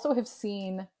 I also have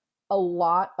seen a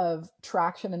lot of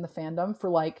traction in the fandom for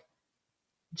like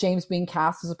James being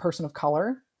cast as a person of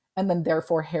color. And then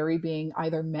therefore Harry being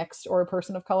either mixed or a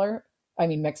person of color. I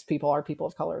mean, mixed people are people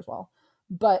of color as well.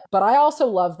 But I also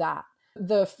love that.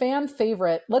 The fan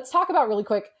favorite, let's talk about really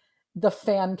quick, the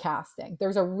fan casting.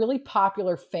 There's a really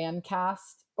popular fan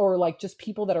cast or like just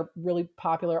people that are really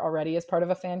popular already as part of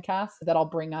a fan cast that I'll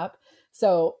bring up.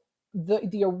 So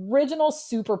the original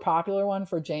super popular one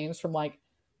for James from like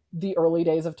the early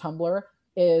days of Tumblr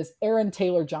is Aaron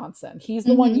Taylor Johnson. He's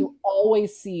the one you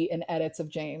always see in edits of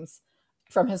James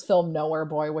from his film Nowhere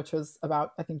Boy, which was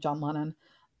about, I think, John Lennon.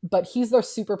 But he's their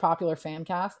super popular fan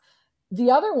cast.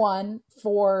 The other one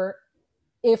for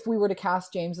if we were to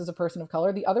cast James as a person of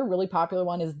color, the other really popular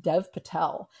one is Dev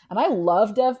Patel. And I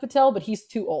love Dev Patel, but he's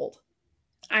too old.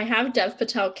 I have Dev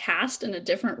Patel cast in a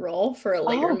different role for a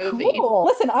later movie. Cool.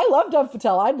 Listen, I love Dev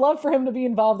Patel. I'd love for him to be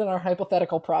involved in our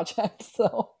hypothetical project.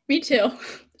 So me too.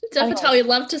 Dev Patel, we'd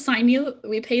love to sign you.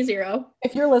 We pay $0.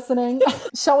 If you're listening.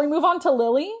 Shall we move on to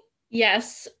Lily?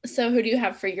 Yes. So who do you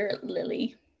have for your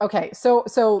Lily? Okay, so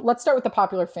let's start with the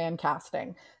popular fan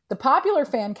casting. The popular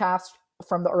fan cast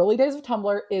from the early days of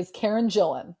Tumblr is Karen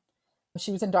Gillan.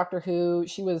 She was in Doctor Who.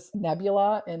 She was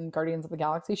Nebula in Guardians of the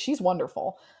Galaxy. She's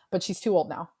wonderful, but she's too old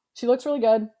now. She looks really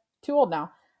good. Too old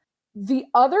now. The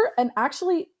other, and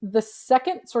actually the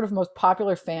second sort of most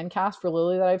popular fan cast for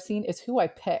Lily that I've seen is who I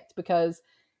picked, because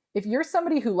if you're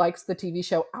somebody who likes the TV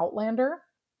show Outlander,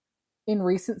 in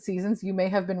recent seasons, you may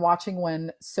have been watching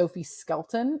when Sophie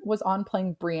Skelton was on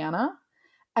playing Brianna.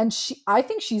 And I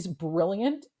think she's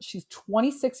brilliant. She's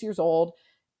 26 years old.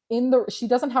 She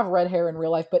doesn't have red hair in real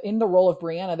life, but in the role of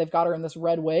Brianna, they've got her in this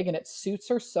red wig and it suits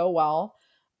her so well.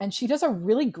 And she does a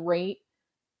really great,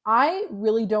 I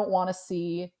really don't want to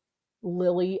see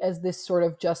Lily as this sort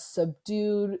of just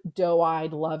subdued,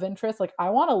 doe-eyed love interest. Like, I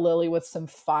want a Lily with some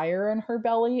fire in her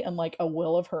belly and like a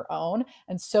will of her own.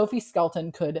 And Sophie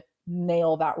Skelton could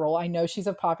nail that role. I know she's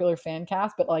a popular fan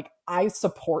cast, but like, I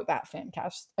support that fan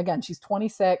cast. Again, she's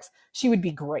 26. She would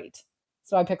be great.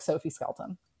 So I picked Sophie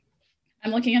Skelton.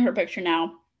 I'm looking at her picture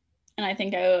now, and I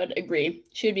think I would agree.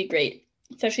 She would be great.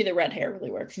 Especially the red hair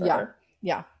really works for her.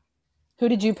 Yeah. Who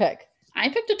did you pick? I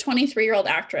picked a 23-year-old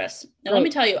actress. Now, let me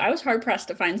tell you, I was hard-pressed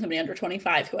to find somebody under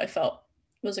 25 who I felt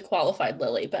was a qualified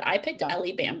Lily, but I picked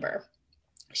Ellie Bamber.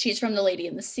 She's from The Lady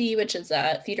in the Sea, which is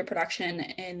a theater production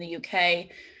in the UK.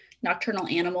 Nocturnal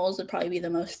Animals would probably be the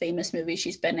most famous movie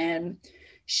she's been in.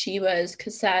 She was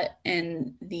Cassette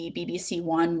in the BBC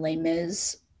One Les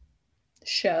Mis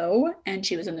show, and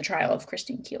she was in The Trial of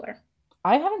Christine Keeler.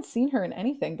 I haven't seen her in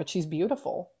anything, but she's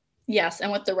beautiful. Yes,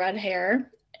 and with the red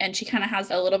hair, and she kind of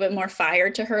has a little bit more fire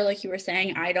to her, like you were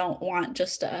saying. I don't want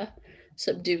just a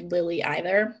subdued Lily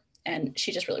either, and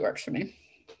she just really works for me.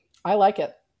 I like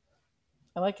it.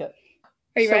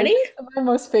 Are you ready? My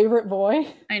most favorite boy.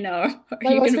 I know. Are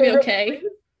you going to be okay?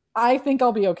 I think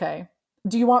I'll be okay.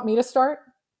 Do you want me to start?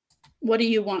 What do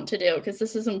you want to do? Because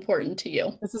this is important to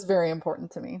you. This is very important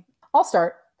to me. I'll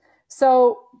start.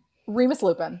 So, Remus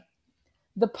Lupin.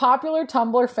 The popular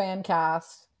Tumblr fan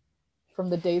cast from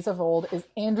the days of old is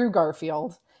Andrew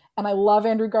Garfield. And I love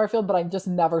Andrew Garfield, but I just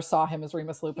never saw him as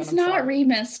Remus Lupin. He's not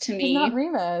Remus to me. He's not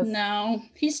Remus. No.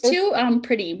 He's too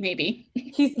pretty, maybe.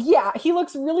 He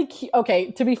looks really cute.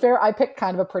 Okay, to be fair, I picked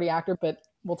kind of a pretty actor, but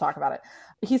we'll talk about it.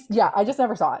 I just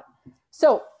never saw it.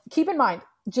 So keep in mind,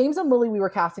 James and Lily we were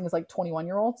casting as like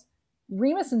 21-year-olds.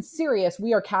 Remus and Sirius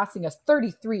we are casting as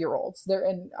 33-year-olds.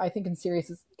 I think in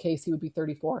Sirius's case he would be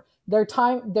 34.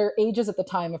 Their ages at the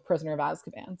time of Prisoner of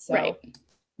Azkaban. So right.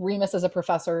 Remus as a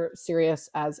professor, Sirius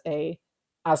as a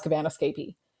Azkaban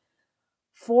escapee.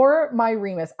 For my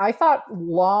Remus, I thought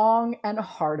long and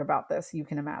hard about this, you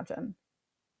can imagine.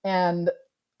 And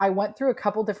I went through a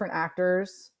couple different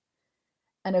actors,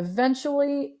 and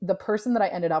eventually the person that I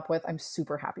ended up with, I'm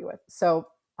super happy with. So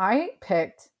I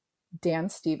picked Dan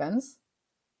Stevens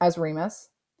as Remus.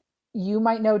 You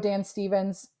might know Dan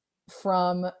Stevens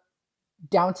from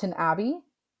Downton Abbey,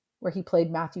 where he played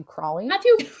Matthew Crawley.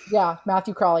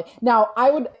 Matthew Crawley. Now,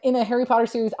 in a Harry Potter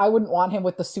series, I wouldn't want him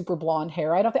with the super blonde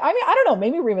hair. I don't know.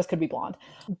 Maybe Remus could be blonde,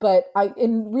 but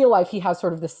in real life, he has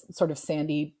sort of this sort of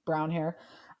sandy brown hair.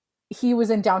 He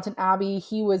was in Downton Abbey.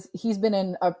 He's been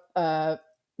in a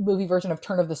movie version of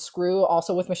Turn of the Screw,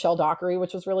 also with Michelle Dockery,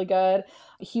 which was really good.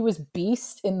 He was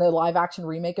Beast in the live action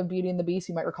remake of Beauty and the Beast.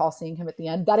 You might recall seeing him at the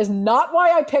end. That is not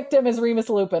why I picked him as Remus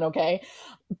Lupin, okay?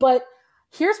 But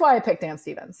here's why I picked Dan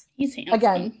Stevens. He's handsome.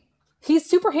 Again, he's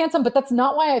super handsome, but that's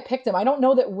not why I picked him. I don't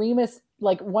know that Remus,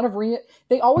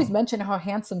 they always mention how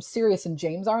handsome Sirius and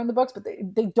James are in the books, but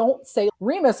they don't say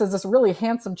Remus is this really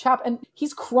handsome chap, and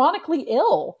he's chronically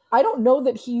ill. I don't know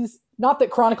that not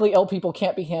that chronically ill people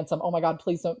can't be handsome. Oh my God,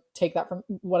 please don't take that from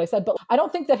what I said. But I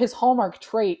don't think that his hallmark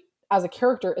trait as a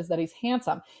character is that he's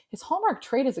handsome. His hallmark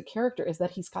trait as a character is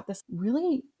that he's got this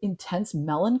really intense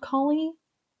melancholy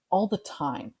all the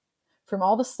time from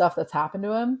all the stuff that's happened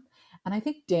to him. And I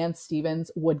think Dan Stevens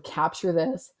would capture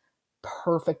this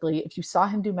perfectly. If you saw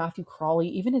him do Matthew Crawley,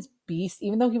 even as Beast,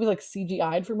 even though he was like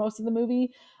CGI'd for most of the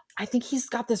movie, I think he's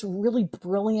got this really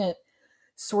brilliant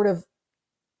sort of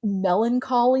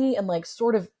melancholy and like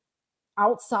sort of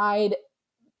outside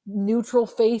neutral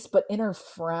face, but inner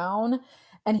frown.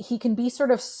 And he can be sort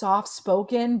of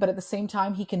soft-spoken, but at the same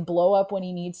time, he can blow up when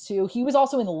he needs to. He was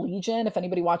also in Legion, if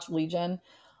anybody watched Legion.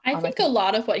 I think a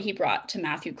lot of what he brought to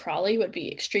Matthew Crawley would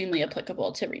be extremely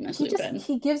applicable to Remus Lupin.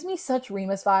 He gives me such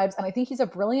Remus vibes, and I think he's a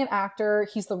brilliant actor.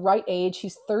 He's the right age.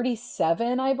 He's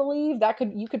 37, I believe.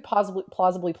 You could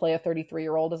plausibly play a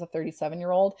 33-year-old as a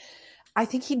 37-year-old. I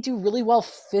think he'd do really well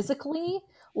physically,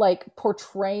 like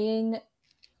portraying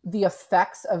the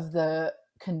effects of the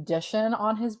condition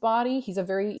on his body. He's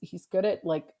good at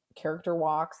like character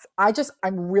walks.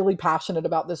 I'm really passionate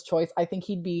about this choice. I think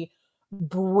he'd be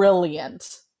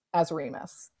brilliant as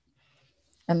Remus.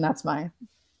 And that's my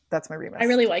Remus. I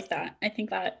really like that. I think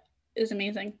that is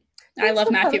amazing. I love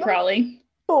Matthew Crawley.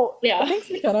 Oh, yeah. Thanks,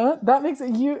 McKenna. That makes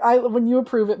when you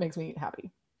approve, it makes me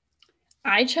happy.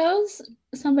 I chose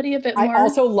somebody a bit more. I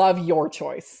also love your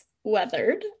choice.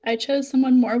 Weathered. I chose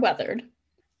someone more weathered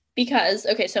because,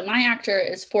 so my actor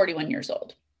is 41 years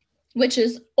old, which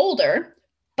is older.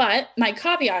 But my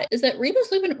caveat is that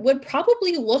Remus Lupin would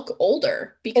probably look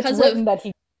older because of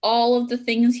all of the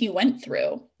things he went through.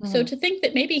 Mm-hmm. So to think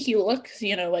that maybe he looks,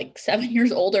 like 7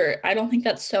 years older, I don't think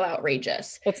that's so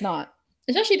outrageous. It's not.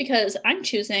 Especially because I'm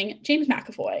choosing James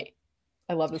McAvoy.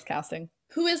 I love this casting.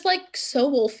 who is like so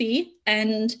wolfy,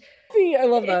 and I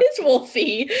love that. it's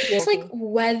wolfy. Yeah. It's like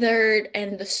weathered,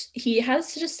 and he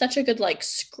has just such a good like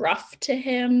scruff to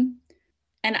him.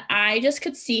 And I just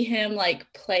could see him like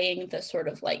playing the sort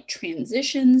of like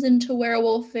transitions into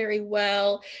werewolf very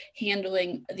well,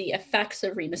 handling the effects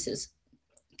of Remus's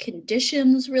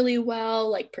conditions really well,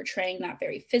 like portraying that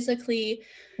very physically.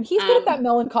 He's good at that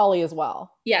melancholy as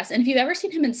well. Yes, and if you've ever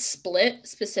seen him in Split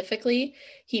specifically,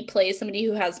 he plays somebody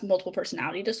who has multiple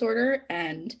personality disorder,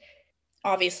 and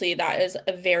obviously that is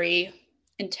a very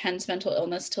intense mental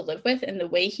illness to live with, and the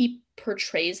way he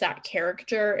portrays that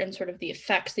character and sort of the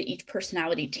effects that each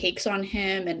personality takes on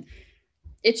him, and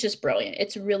it's just brilliant.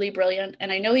 It's really brilliant,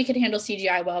 and I know he could handle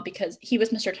CGI well because he was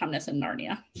Mr. Tumnus in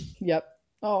Narnia. Yep.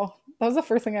 Oh, that was the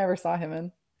first thing I ever saw him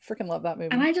in. Freaking love that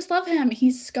movie. And I just love him.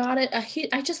 He's got it.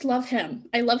 I just love him.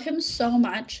 I love him so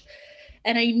much,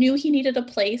 and I knew he needed a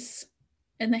place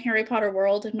in the Harry Potter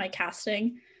world in my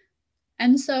casting,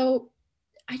 and so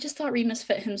I just thought Remus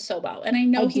fit him so well. And I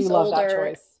know he's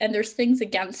older and there's things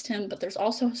against him, but there's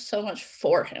also so much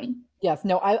for him. Yes,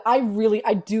 no,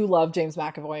 I do love James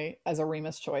McAvoy as a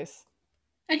Remus choice.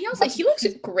 And he looks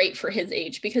great for his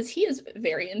age because he is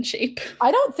very in shape.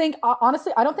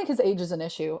 Honestly, I don't think his age is an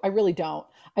issue. I really don't.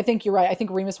 I think you're right. I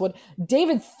think Remus would.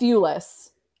 David Thewlis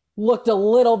looked a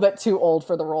little bit too old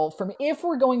for the role for me. If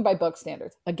we're going by book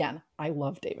standards, again, I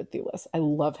love David Thewlis. I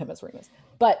love him as Remus.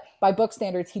 But by book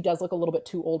standards, he does look a little bit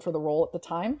too old for the role at the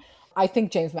time. I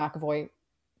think James McAvoy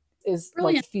is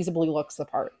brilliant. Like feasibly looks the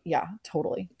part. Yeah,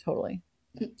 totally.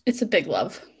 It's a big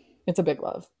love. It's a big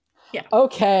love. Yeah.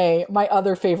 Okay, my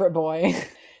other favorite boy,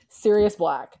 Sirius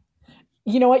Black.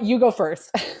 You know what? You go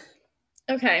first.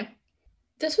 Okay.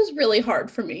 This was really hard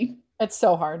for me. It's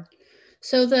so hard.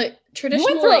 So the traditional,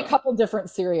 you went through a couple different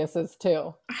Siriuses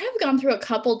too. I have gone through a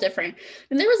couple different,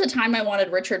 and there was a time I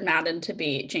wanted Richard Madden to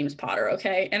be James Potter,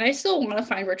 okay? And I still want to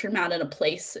find Richard Madden a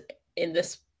place in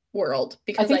this world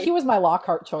because I think he was my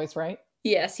Lockhart choice, right?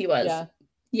 Yes, he was.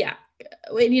 Yeah.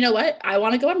 And you know what? I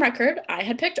want to go on record. I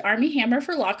had picked Armie Hammer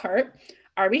for Lockhart.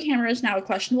 Armie Hammer is now a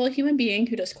questionable human being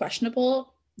who does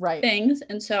questionable things,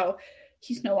 and so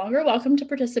he's no longer welcome to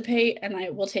participate, and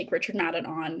I will take Richard Madden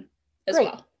on as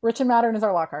well. Richard Madden is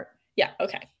our Lockhart. Yeah,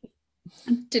 okay.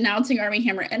 I'm denouncing Armie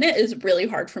Hammer, and it is really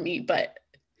hard for me, but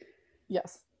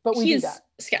yes, but we do that.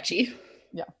 Sketchy.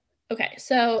 Yeah. Okay,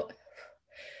 so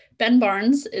Ben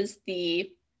Barnes is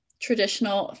the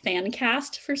traditional fan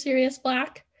cast for Sirius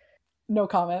Black. No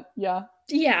comment. Yeah.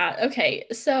 Yeah, okay.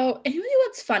 So, and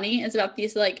what's funny is about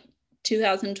these like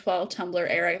 2012 Tumblr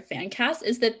era fan casts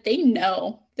is that they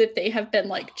know that they have been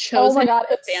like chosen. Oh my god,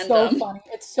 it's fandom. So funny.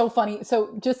 It's so funny.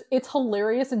 So just it's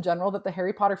hilarious in general that the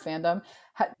Harry Potter fandom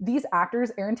these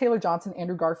actors, Aaron Taylor Johnson,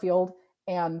 Andrew Garfield,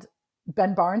 and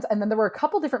Ben Barnes, and then there were a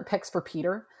couple different picks for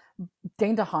Peter.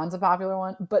 Dane DeHaan's a popular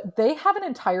one, but they have an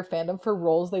entire fandom for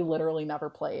roles they literally never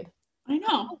played. I know.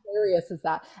 How hilarious is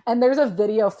that? And there's a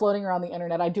video floating around the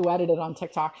internet, I duetted it on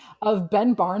TikTok, of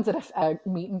Ben Barnes at a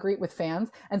meet and greet with fans,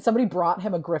 and somebody brought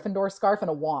him a Gryffindor scarf and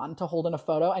a wand to hold in a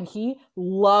photo, and he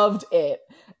loved it.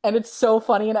 And it's so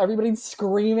funny, and everybody's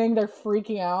screaming, they're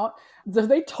freaking out. So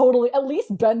they totally, at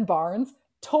least Ben Barnes,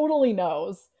 totally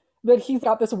knows that he's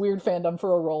got this weird fandom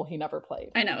for a role he never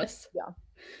played. I know. Yeah.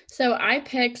 So I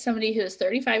picked somebody who is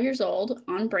 35 years old,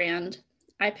 on brand.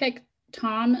 I picked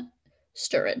Tom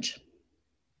Sturridge.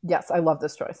 Yes, I love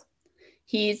this choice.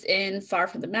 He's in Far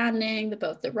From the Maddening, The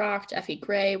Boat That Rocked, Effie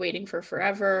Gray, Waiting for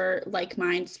Forever, Like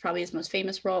Mine is probably his most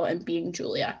famous role, and Being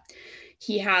Julia.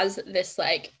 He has this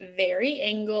like very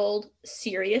angled,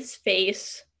 serious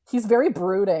face. He's very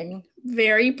brooding.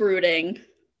 Very brooding.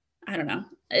 I don't know.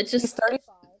 It just He's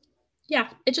 35. Yeah,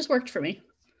 it just worked for me.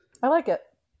 I like it.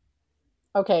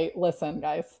 Okay, listen,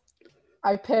 guys.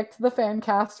 I picked the fan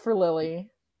cast for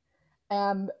Lily,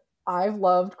 and I've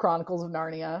loved Chronicles of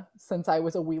Narnia since I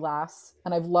was a wee lass,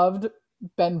 and I've loved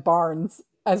Ben Barnes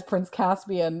as Prince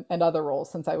Caspian and other roles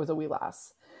since I was a wee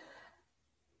lass.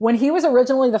 When he was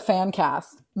originally the fan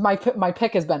cast, my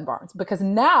pick is Ben Barnes, because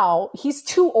now he's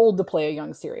too old to play a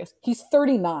young Sirius. He's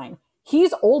 39.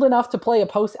 He's old enough to play a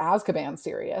post-Azkaban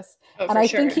Sirius. And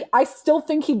I still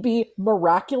think he'd be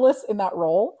miraculous in that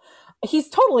role. He's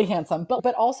totally handsome,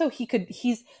 but also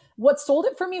what sold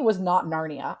it for me was not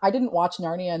Narnia. I didn't watch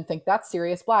Narnia and think that's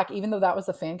Sirius Black, even though that was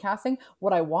a fan casting.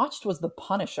 What I watched was The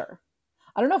Punisher.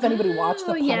 I don't know if anybody watched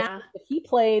The Punisher. Yeah. But he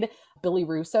played Billy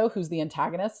Russo, who's the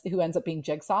antagonist, who ends up being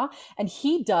Jigsaw. And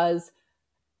he does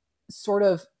sort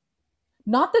of,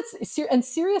 not that, and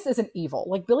Sirius isn't evil.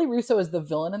 Like Billy Russo is the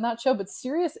villain in that show, but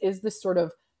Sirius is this sort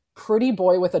of pretty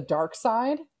boy with a dark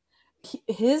side.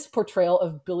 His portrayal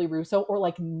of Billy Russo, or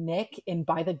like Nick in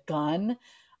By the Gun,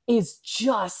 is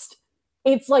just,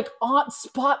 it's like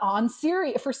spot on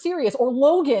for Sirius, or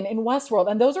Logan in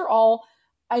Westworld. And those are all,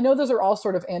 I know those are all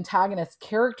sort of antagonist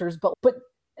characters, but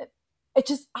it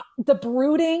just, the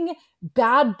brooding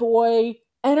bad boy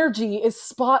energy is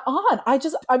spot on.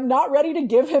 I'm not ready to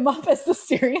give him up as the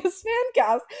Sirius fan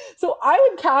cast. So I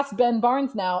would cast Ben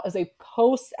Barnes now as a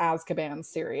post Azkaban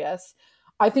Sirius.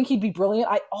 I think he'd be brilliant.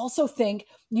 I also think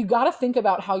you got to think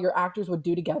about how your actors would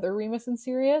do together, Remus and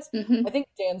Sirius. Mm-hmm. I think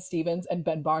Dan Stevens and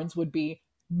Ben Barnes would be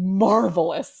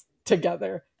marvelous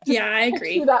together. Yeah, I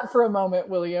agree. Do that for a moment,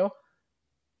 will you?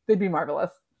 They'd be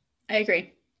marvelous. I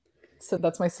agree. So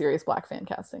that's my Sirius Black fan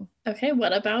casting. Okay,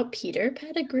 what about Peter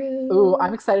Pettigrew? Ooh,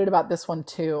 I'm excited about this one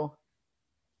too.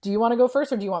 Do you want to go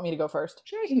first or do you want me to go first?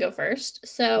 Sure, I can go first.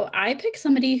 So I picked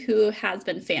somebody who has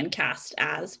been fan cast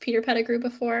as Peter Pettigrew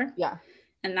before. Yeah.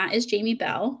 And that is Jamie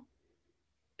Bell,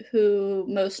 who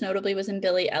most notably was in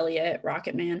Billy Elliot,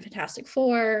 Rocket Man, Fantastic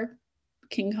Four,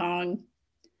 King Kong.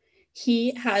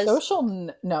 He has...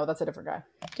 No, that's a different guy.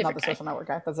 Not the Social Network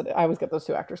guy. I always get those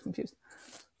two actors confused.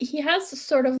 He has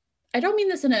sort of... I don't mean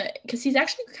this because he's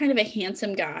actually kind of a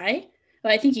handsome guy.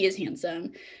 Well, I think he is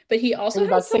handsome, but he also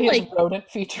has some rodent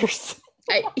features.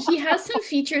 He has some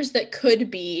features that could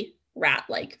be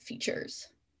rat-like features.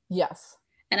 Yes.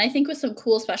 And I think with some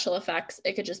cool special effects,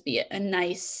 it could just be a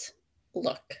nice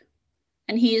look.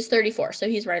 And he is 34, so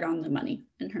he's right on the money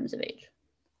in terms of age.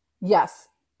 Yes.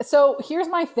 So here's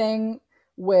my thing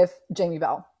with Jamie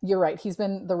Bell. You're right. He's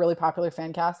been the really popular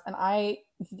fan cast, and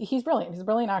he's brilliant. He's a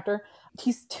brilliant actor.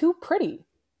 He's too pretty.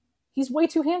 He's way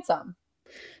too handsome.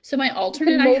 So my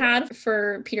alternate I had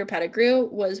for Peter Pettigrew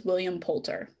was William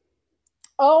Poulter.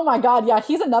 Oh my God. Yeah.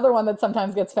 He's another one that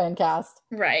sometimes gets fan cast.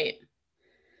 Right.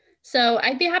 So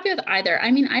I'd be happy with either.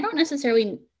 I mean, I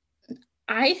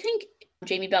think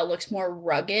Jamie Bell looks more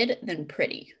rugged than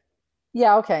pretty.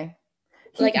 Yeah. Okay.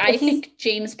 I think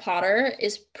James Potter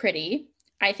is pretty.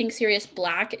 I think Sirius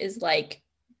Black is like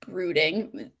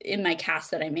brooding in my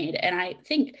cast that I made. And I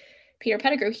think Peter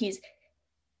Pettigrew, he's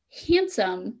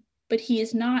handsome, but he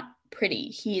is not pretty.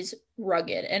 He's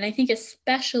rugged. And I think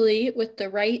especially with the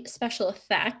right special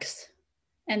effects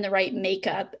and the right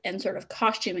makeup and sort of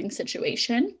costuming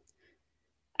situation,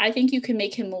 I think you can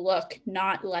make him look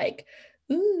not like,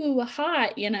 ooh,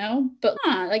 hot, but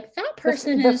like that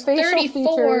person is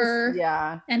 34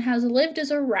 and has lived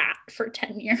as a rat for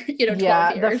 10 years, 12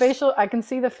 years. I can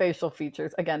see the facial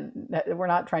features. Again, we're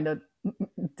not trying to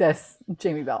diss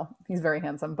Jamie Bell. He's very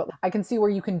handsome, but I can see where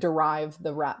you can derive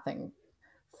the rat thing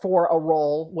for a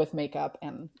role with makeup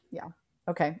and yeah.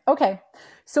 Okay.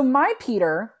 So my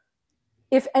Peter,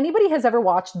 if anybody has ever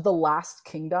watched The Last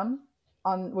Kingdom,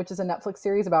 which is a Netflix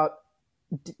series about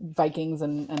Vikings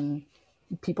and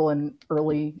people in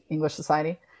early English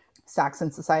society,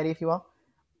 Saxon society, if you will.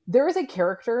 There is a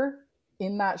character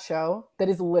in that show that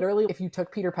is literally, if you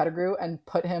took Peter Pettigrew and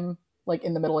put him like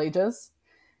in the Middle Ages,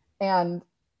 and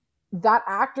that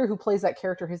actor who plays that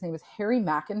character, his name is Harry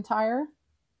McIntyre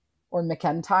or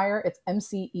McIntyre. It's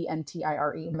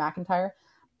McEntire, McIntyre.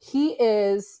 He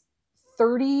is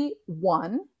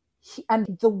 31.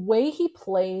 And the way he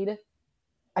played,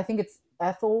 I think it's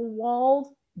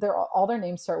Ethelwald. All their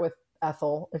names start with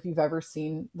Ethel, if you've ever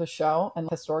seen the show. And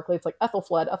historically, it's like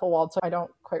Ethelfled, Ethelwald. So I don't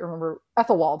quite remember.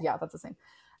 Ethelwald, yeah, that's his name.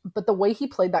 But the way he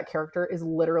played that character is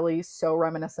literally so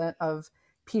reminiscent of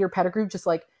Peter Pettigrew, just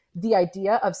like the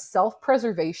idea of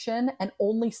self-preservation and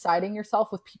only siding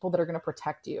yourself with people that are going to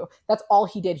protect you. That's all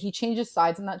he did. He changes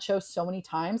sides in that show so many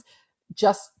times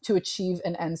just to achieve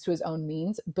an ends to his own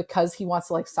means, because he wants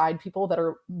to like side people that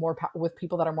are with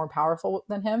people that are more powerful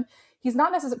than him. He's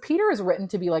not necessarily, Peter is written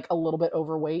to be like a little bit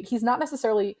overweight. He's not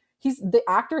necessarily, the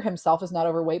actor himself is not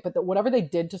overweight, but whatever they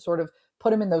did to sort of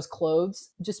put him in those clothes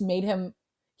just made him,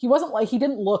 he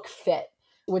didn't look fit,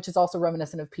 which is also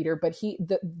reminiscent of Peter, but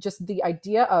just the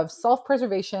idea of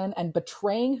self-preservation and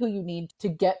betraying who you need to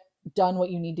get done what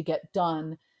you need to get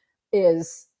done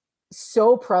is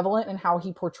so prevalent in how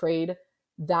he portrayed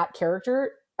that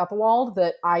character, Ethelwald,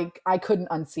 that I couldn't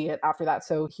unsee it after that.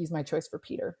 So he's my choice for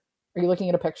Peter. Are you looking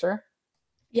at a picture?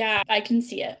 Yeah, I can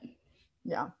see it.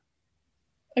 Yeah.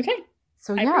 Okay.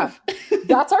 So yeah,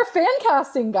 that's our fan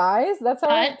casting, guys. That's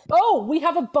how. We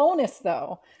have a bonus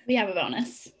though. We have a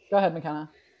bonus. Go ahead, McKenna.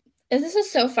 This is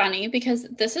so funny because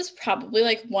this is probably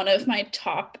like one of my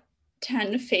top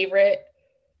 10 favorite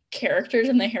characters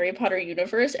in the Harry Potter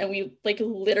universe, and we like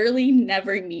literally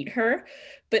never meet her,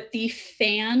 but the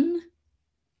fan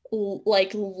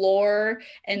like lore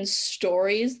and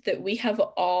stories that we have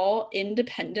all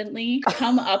independently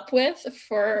come up with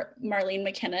for Marlene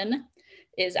McKinnon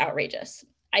is outrageous.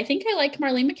 I think I like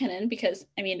Marlene McKinnon because,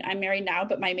 I mean, I'm married now,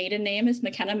 but my maiden name is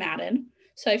McKenna Madden.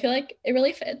 So I feel like it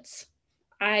really fits.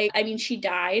 I mean, she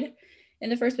died in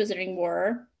the First Wizarding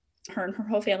War. Her and her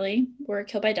whole family were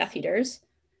killed by Death Eaters.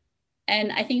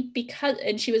 And I think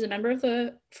and she was a member of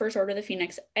the First Order of the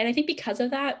Phoenix. And I think because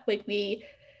of that, like, we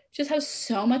just have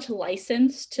so much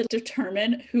license to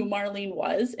determine who Marlene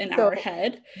was in our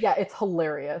head. Yeah, it's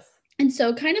hilarious. And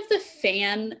so kind of the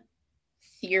fan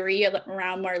theory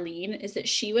around Marlene is that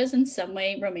she was in some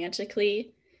way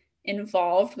romantically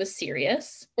involved with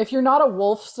Sirius. If you're not a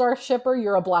Wolfstar shipper,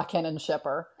 you're a Black Cannon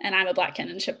shipper. And I'm a Black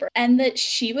Cannon shipper. And that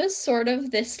she was sort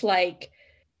of this like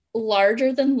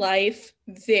larger than life,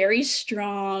 very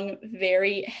strong,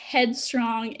 very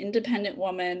headstrong, independent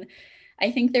woman.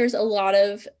 I think there's a lot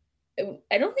of,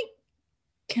 I don't think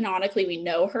canonically we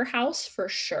know her house for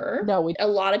sure. No, a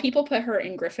lot of people put her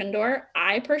in Gryffindor.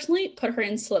 I personally put her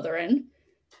in Slytherin.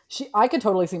 I could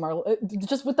totally see Marlene,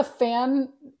 just with the fan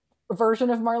version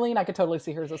of Marlene, I could totally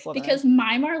see her as a Slytherin. Because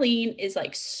my Marlene is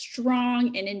like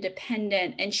strong and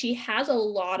independent, and she has a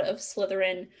lot of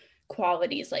Slytherin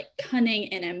qualities, like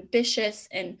cunning and ambitious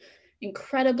and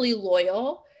incredibly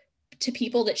loyal to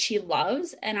people that she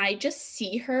loves. And I just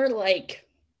see her like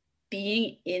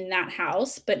being in that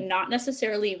house, but not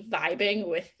necessarily vibing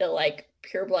with the like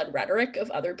pureblood rhetoric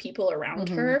of other people around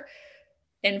her,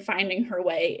 and finding her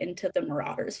way into the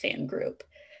Marauders fan group.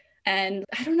 And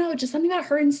I don't know, just something about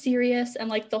her and Sirius and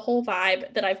like the whole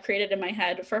vibe that I've created in my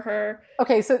head for her.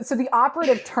 Okay, so the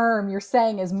operative term you're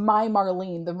saying is my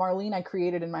Marlene, the Marlene I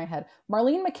created in my head.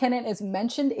 Marlene McKinnon is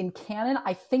mentioned in canon,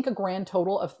 I think a grand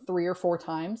total of 3 or 4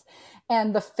 times.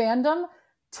 And the fandom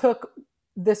took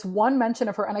this one mention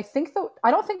of her, and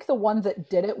I don't think the one that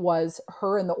did it was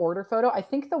her in the Order photo. I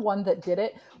think the one that did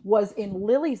it was in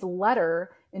Lily's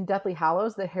letter in Deathly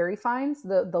Hallows that Harry finds,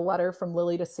 the letter from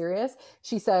Lily to Sirius.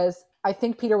 She says, I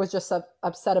think Peter was just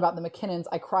upset about the McKinnons.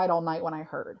 I cried all night when I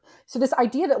heard. So this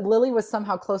idea that Lily was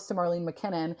somehow close to Marlene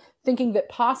McKinnon, thinking that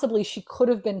possibly she could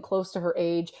have been close to her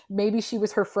age. Maybe she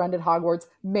was her friend at Hogwarts.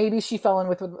 Maybe she fell in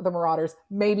with the Marauders.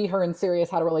 Maybe her and Sirius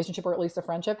had a relationship, or at least a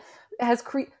friendship.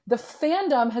 The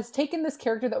fandom has taken this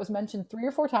character that was mentioned 3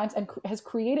 or 4 times and has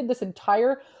created this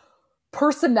entire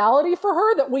personality for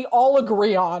her that we all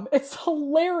agree on. It's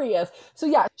hilarious. So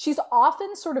yeah, she's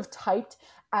often sort of typed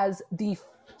as the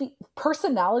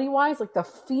personality-wise, like the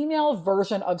female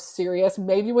version of Sirius,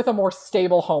 maybe with a more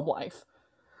stable home life.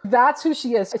 That's who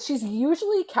she is. She's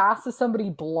usually cast as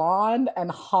somebody blonde and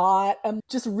hot and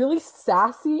just really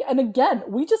sassy. And again,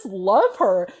 we just love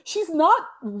her. She's not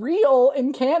real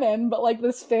in canon, but like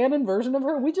this fanon version of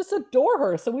her, we just adore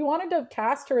her. So we wanted to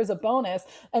cast her as a bonus,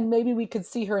 and maybe we could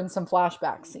see her in some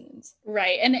flashback scenes.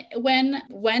 Right. And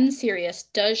when Sirius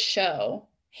does show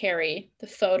Harry the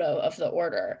photo of the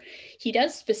Order, he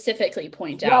does specifically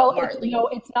point out Marlene. No,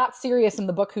 it's not Sirius in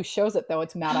the book who shows it, though.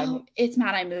 It's Mad-Eye Moody. It's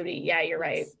Mad-Eye Moody. Yeah, you're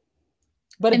right.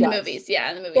 But in the movies,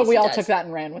 in the movies. But we all took that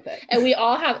and ran with it. And we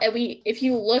all have, if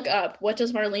you look up, what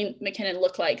does Marlene McKinnon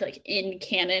look like in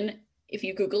canon, if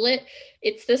you Google it,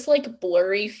 it's this like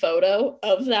blurry photo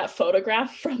of that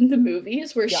photograph from the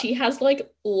movies where she has like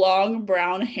long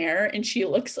brown hair and she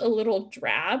looks a little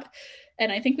drab.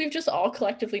 And I think we've just all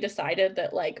collectively decided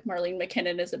that like Marlene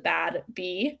McKinnon is a bad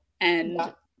B, and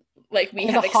like we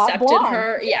have accepted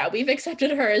her. Yeah, we've accepted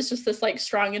her as just this like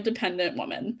strong, independent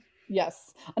woman.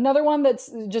 Yes. Another one that's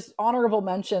just honorable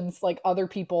mentions, like other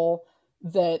people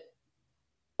that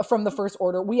from the First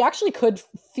Order. We actually could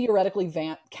theoretically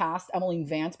cast Emmeline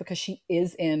Vance because she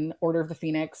is in Order of the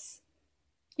Phoenix.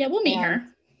 Yeah, we'll meet her.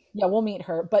 Yeah, we'll meet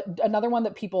her. But another one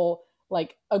that people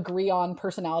like agree on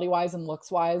personality wise and looks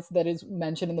wise that is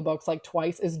mentioned in the books like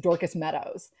twice is Dorcas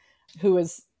Meadows, who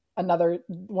is another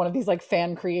one of these like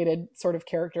fan created sort of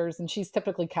characters. And she's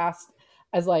typically cast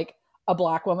as like a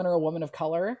Black woman or a woman of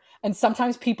color. And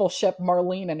sometimes people ship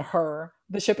Marlene and her.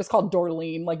 The ship is called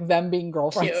Dorleen, like them being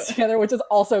girlfriends together, which is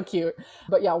also cute.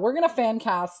 But yeah, we're going to fan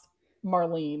cast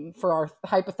Marlene for our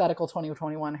hypothetical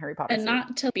 2021 Harry Potter and series.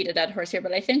 Not to beat a dead horse here,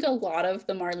 but I think a lot of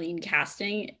the Marlene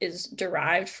casting is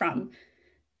derived from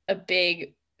a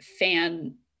big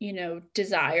fan,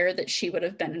 desire that she would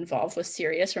have been involved with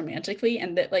Sirius romantically,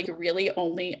 and that like really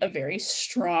only a very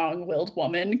strong-willed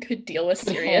woman could deal with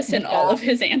Sirius and all of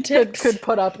his antics. Could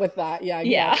put up with that. Yeah.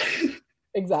 Exactly. Yeah.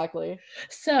 Exactly.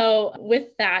 So with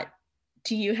that,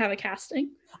 do you have a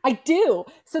casting? I do.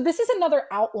 So this is another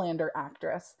Outlander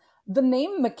actress. The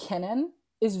name McKinnon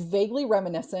is vaguely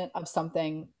reminiscent of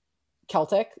something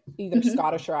Celtic, either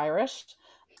Scottish or Irish.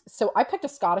 So I picked a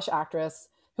Scottish actress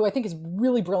who who I think is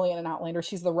really brilliant in Outlander.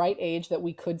 She's the right age that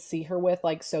we could see her with,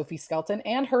 like Sophie Skelton.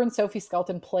 And her and Sophie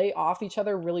Skelton play off each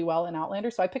other really well in Outlander.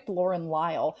 So I picked Lauren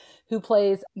Lyle, who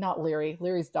plays, not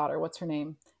Leary's daughter. What's her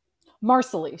name?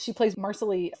 Marcelly. She plays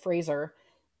Marcelly Fraser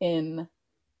in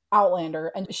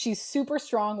Outlander. And she's super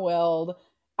strong-willed.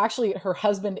 Actually, her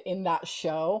husband in that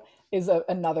show is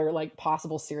another like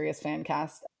possible serious fan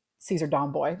cast, Caesar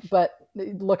Domboy. But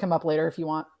look him up later if you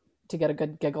want to get a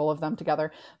good giggle of them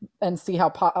together and see how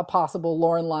a possible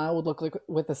Lauren Lyle would look like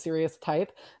with a serious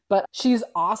type. But she's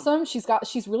awesome. She's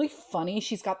really funny.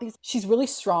 She's really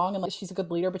strong and like she's a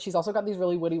good leader, but she's also got these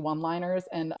really witty one-liners.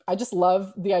 And I just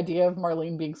love the idea of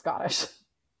Marlene being Scottish.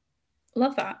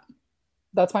 Love that.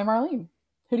 That's my Marlene.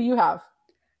 Who do you have?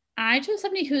 I chose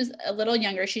somebody who's a little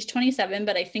younger. She's 27,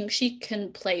 but I think she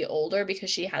can play older because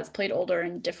she has played older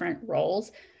in different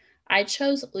roles. I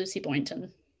chose Lucy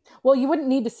Boynton. Well, you wouldn't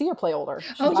need to see her play older.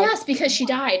 Yes, because she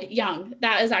died young.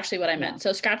 That is actually what I meant.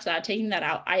 So scratch that, taking that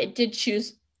out. I did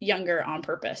choose younger on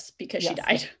purpose because she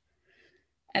died.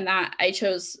 And that I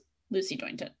chose Lucy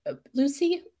Boynton.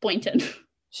 Lucy Boynton.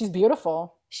 She's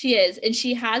beautiful. She is. And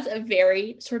she has a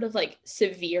very sort of like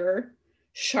severe,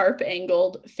 sharp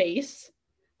angled face.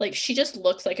 Like she just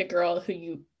looks like a girl who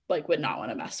you like would not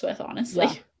want to mess with, honestly.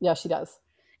 Yeah, she does.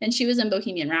 And she was in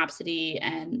Bohemian Rhapsody,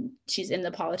 and she's in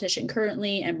The Politician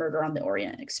currently, and Murder on the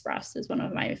Orient Express is one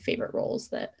of my favorite roles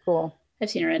that I've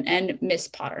seen her in, and Miss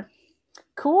Potter.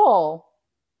 Cool.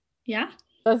 Yeah.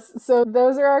 So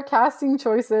those are our casting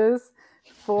choices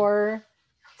for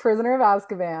Prisoner of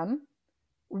Azkaban.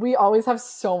 We always have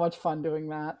so much fun doing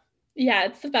that. Yeah,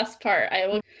 it's the best part.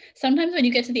 Sometimes when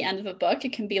you get to the end of a book,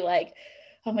 it can be like,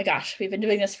 oh my gosh, we've been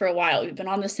doing this for a while. We've been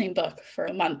on the same book for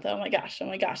a month. Oh my gosh.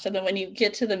 And then when you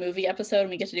get to the movie episode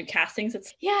and we get to do castings,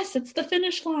 it's the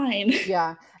finish line.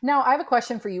 Yeah. Now, I have a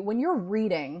question for you. When you're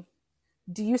reading,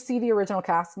 do you see the original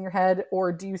cast in your head,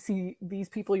 or do you see these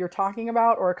people you're talking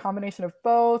about, or a combination of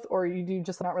both, or you do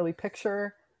just not really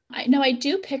picture? I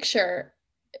do picture,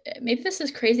 maybe this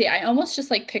is crazy. I almost just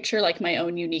like picture like my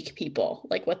own unique people,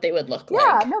 like what they would look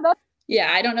like. Yeah,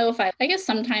 I don't know if I guess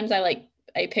sometimes I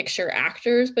picture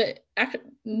actors, but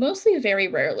mostly very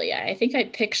rarely. I think I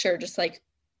picture just like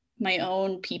my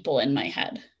own people in my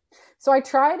head. So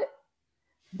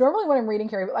normally when I'm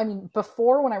reading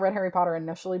before when I read Harry Potter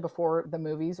initially, before the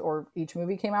movies or each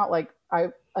movie came out, like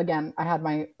I had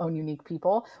my own unique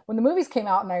people. When the movies came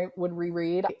out and I would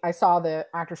reread, I saw the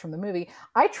actors from the movie.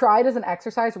 I tried as an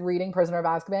exercise reading Prisoner of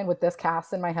Azkaban with this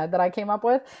cast in my head that I came up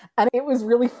with, and it was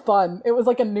really fun. It was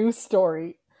like a new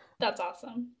story. That's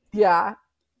awesome. Yeah.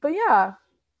 But yeah.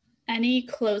 Any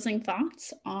closing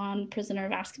thoughts on Prisoner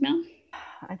of Azkaban?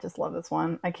 I just love this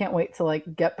one. I can't wait to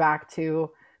like get back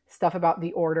to stuff about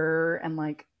the Order and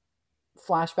like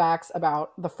flashbacks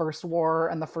about the First War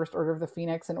and the First Order of the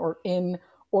Phoenix and in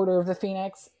Order of the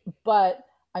Phoenix. But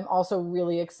I'm also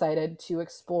really excited to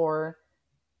explore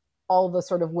all the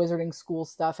sort of wizarding school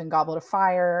stuff in Goblet of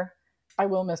Fire. I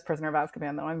will miss Prisoner of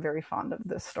Azkaban, though. I'm very fond of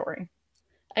this story.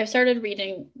 I've started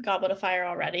reading Goblet of Fire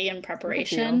already in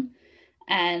preparation,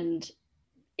 and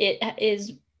it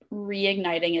is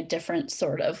reigniting a different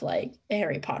sort of like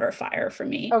Harry Potter fire for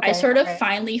me. I sort of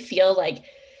finally feel like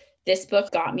this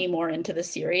book got me more into the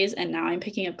series, and now I'm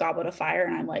picking up Goblet of Fire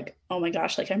and I'm like, oh my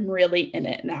gosh, like I'm really in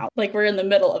it now. Like we're in the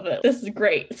middle of it. This is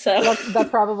great. So that's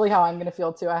probably how I'm going to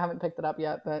feel too. I haven't picked it up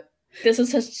yet, but this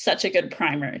is such a good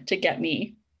primer to get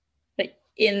me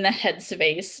in the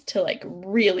headspace to like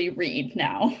really read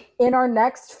now. In our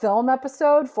next film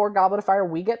episode for Goblet of Fire,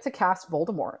 we get to cast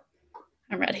Voldemort.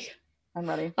 I'm ready.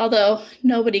 Although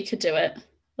nobody could do it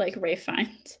like Ralph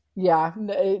Fiennes. Yeah,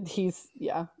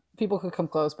 people could come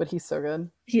close, but he's so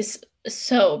good. He's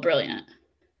so brilliant.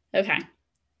 Okay.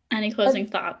 Any closing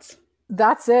thoughts?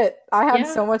 That's it. I had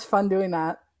so much fun doing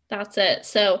that. That's it.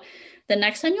 So the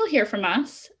next time you'll hear from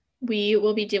us, we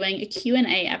will be doing a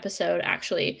Q&A episode.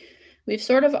 Actually, we've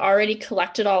sort of already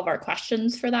collected all of our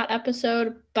questions for that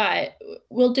episode, but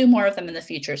we'll do more of them in the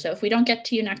future. So if we don't get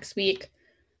to you next week,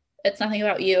 it's nothing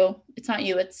about you. It's not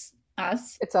you, it's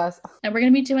us. It's us. And we're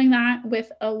going to be doing that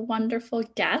with a wonderful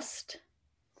guest.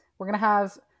 We're going to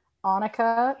have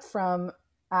Annika from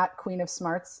 @Queen of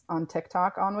Smarts on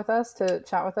TikTok on with us to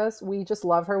chat with us. We just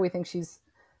love her. We think she's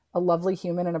a lovely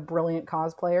human and a brilliant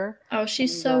cosplayer. Oh,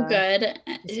 she's so good.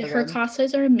 Her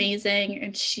cosplays are amazing.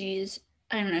 And she's,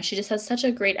 I don't know, she just has such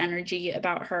a great energy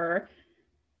about her.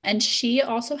 And she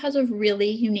also has a really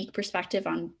unique perspective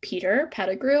on Peter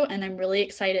Pettigrew. And I'm really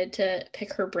excited to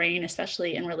pick her brain,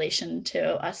 especially in relation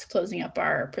to us closing up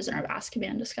our Prisoner of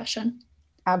Azkaban discussion.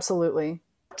 Absolutely.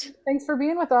 Thanks for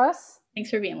being with us. Thanks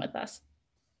for being with us.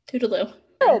 Toodaloo.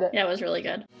 Good. Yeah, it was really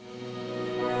good.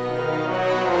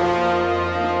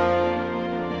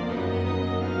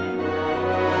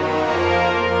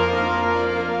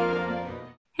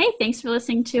 Thanks for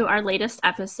listening to our latest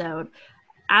episode.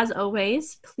 As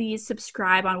always, please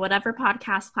subscribe on whatever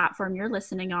podcast platform you're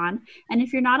listening on. And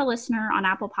if you're not a listener on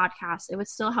Apple Podcasts, it would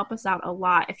still help us out a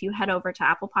lot if you head over to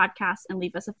Apple Podcasts and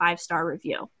leave us a 5-star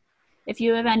review. If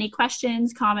you have any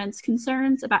questions, comments,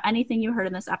 concerns about anything you heard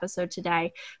in this episode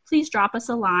today, please drop us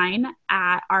a line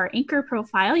at our Anchor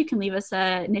profile. You can leave us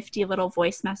a nifty little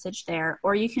voice message there,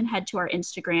 or you can head to our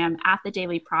Instagram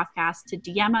 @TheDailyProfcast to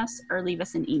DM us or leave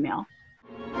us an email.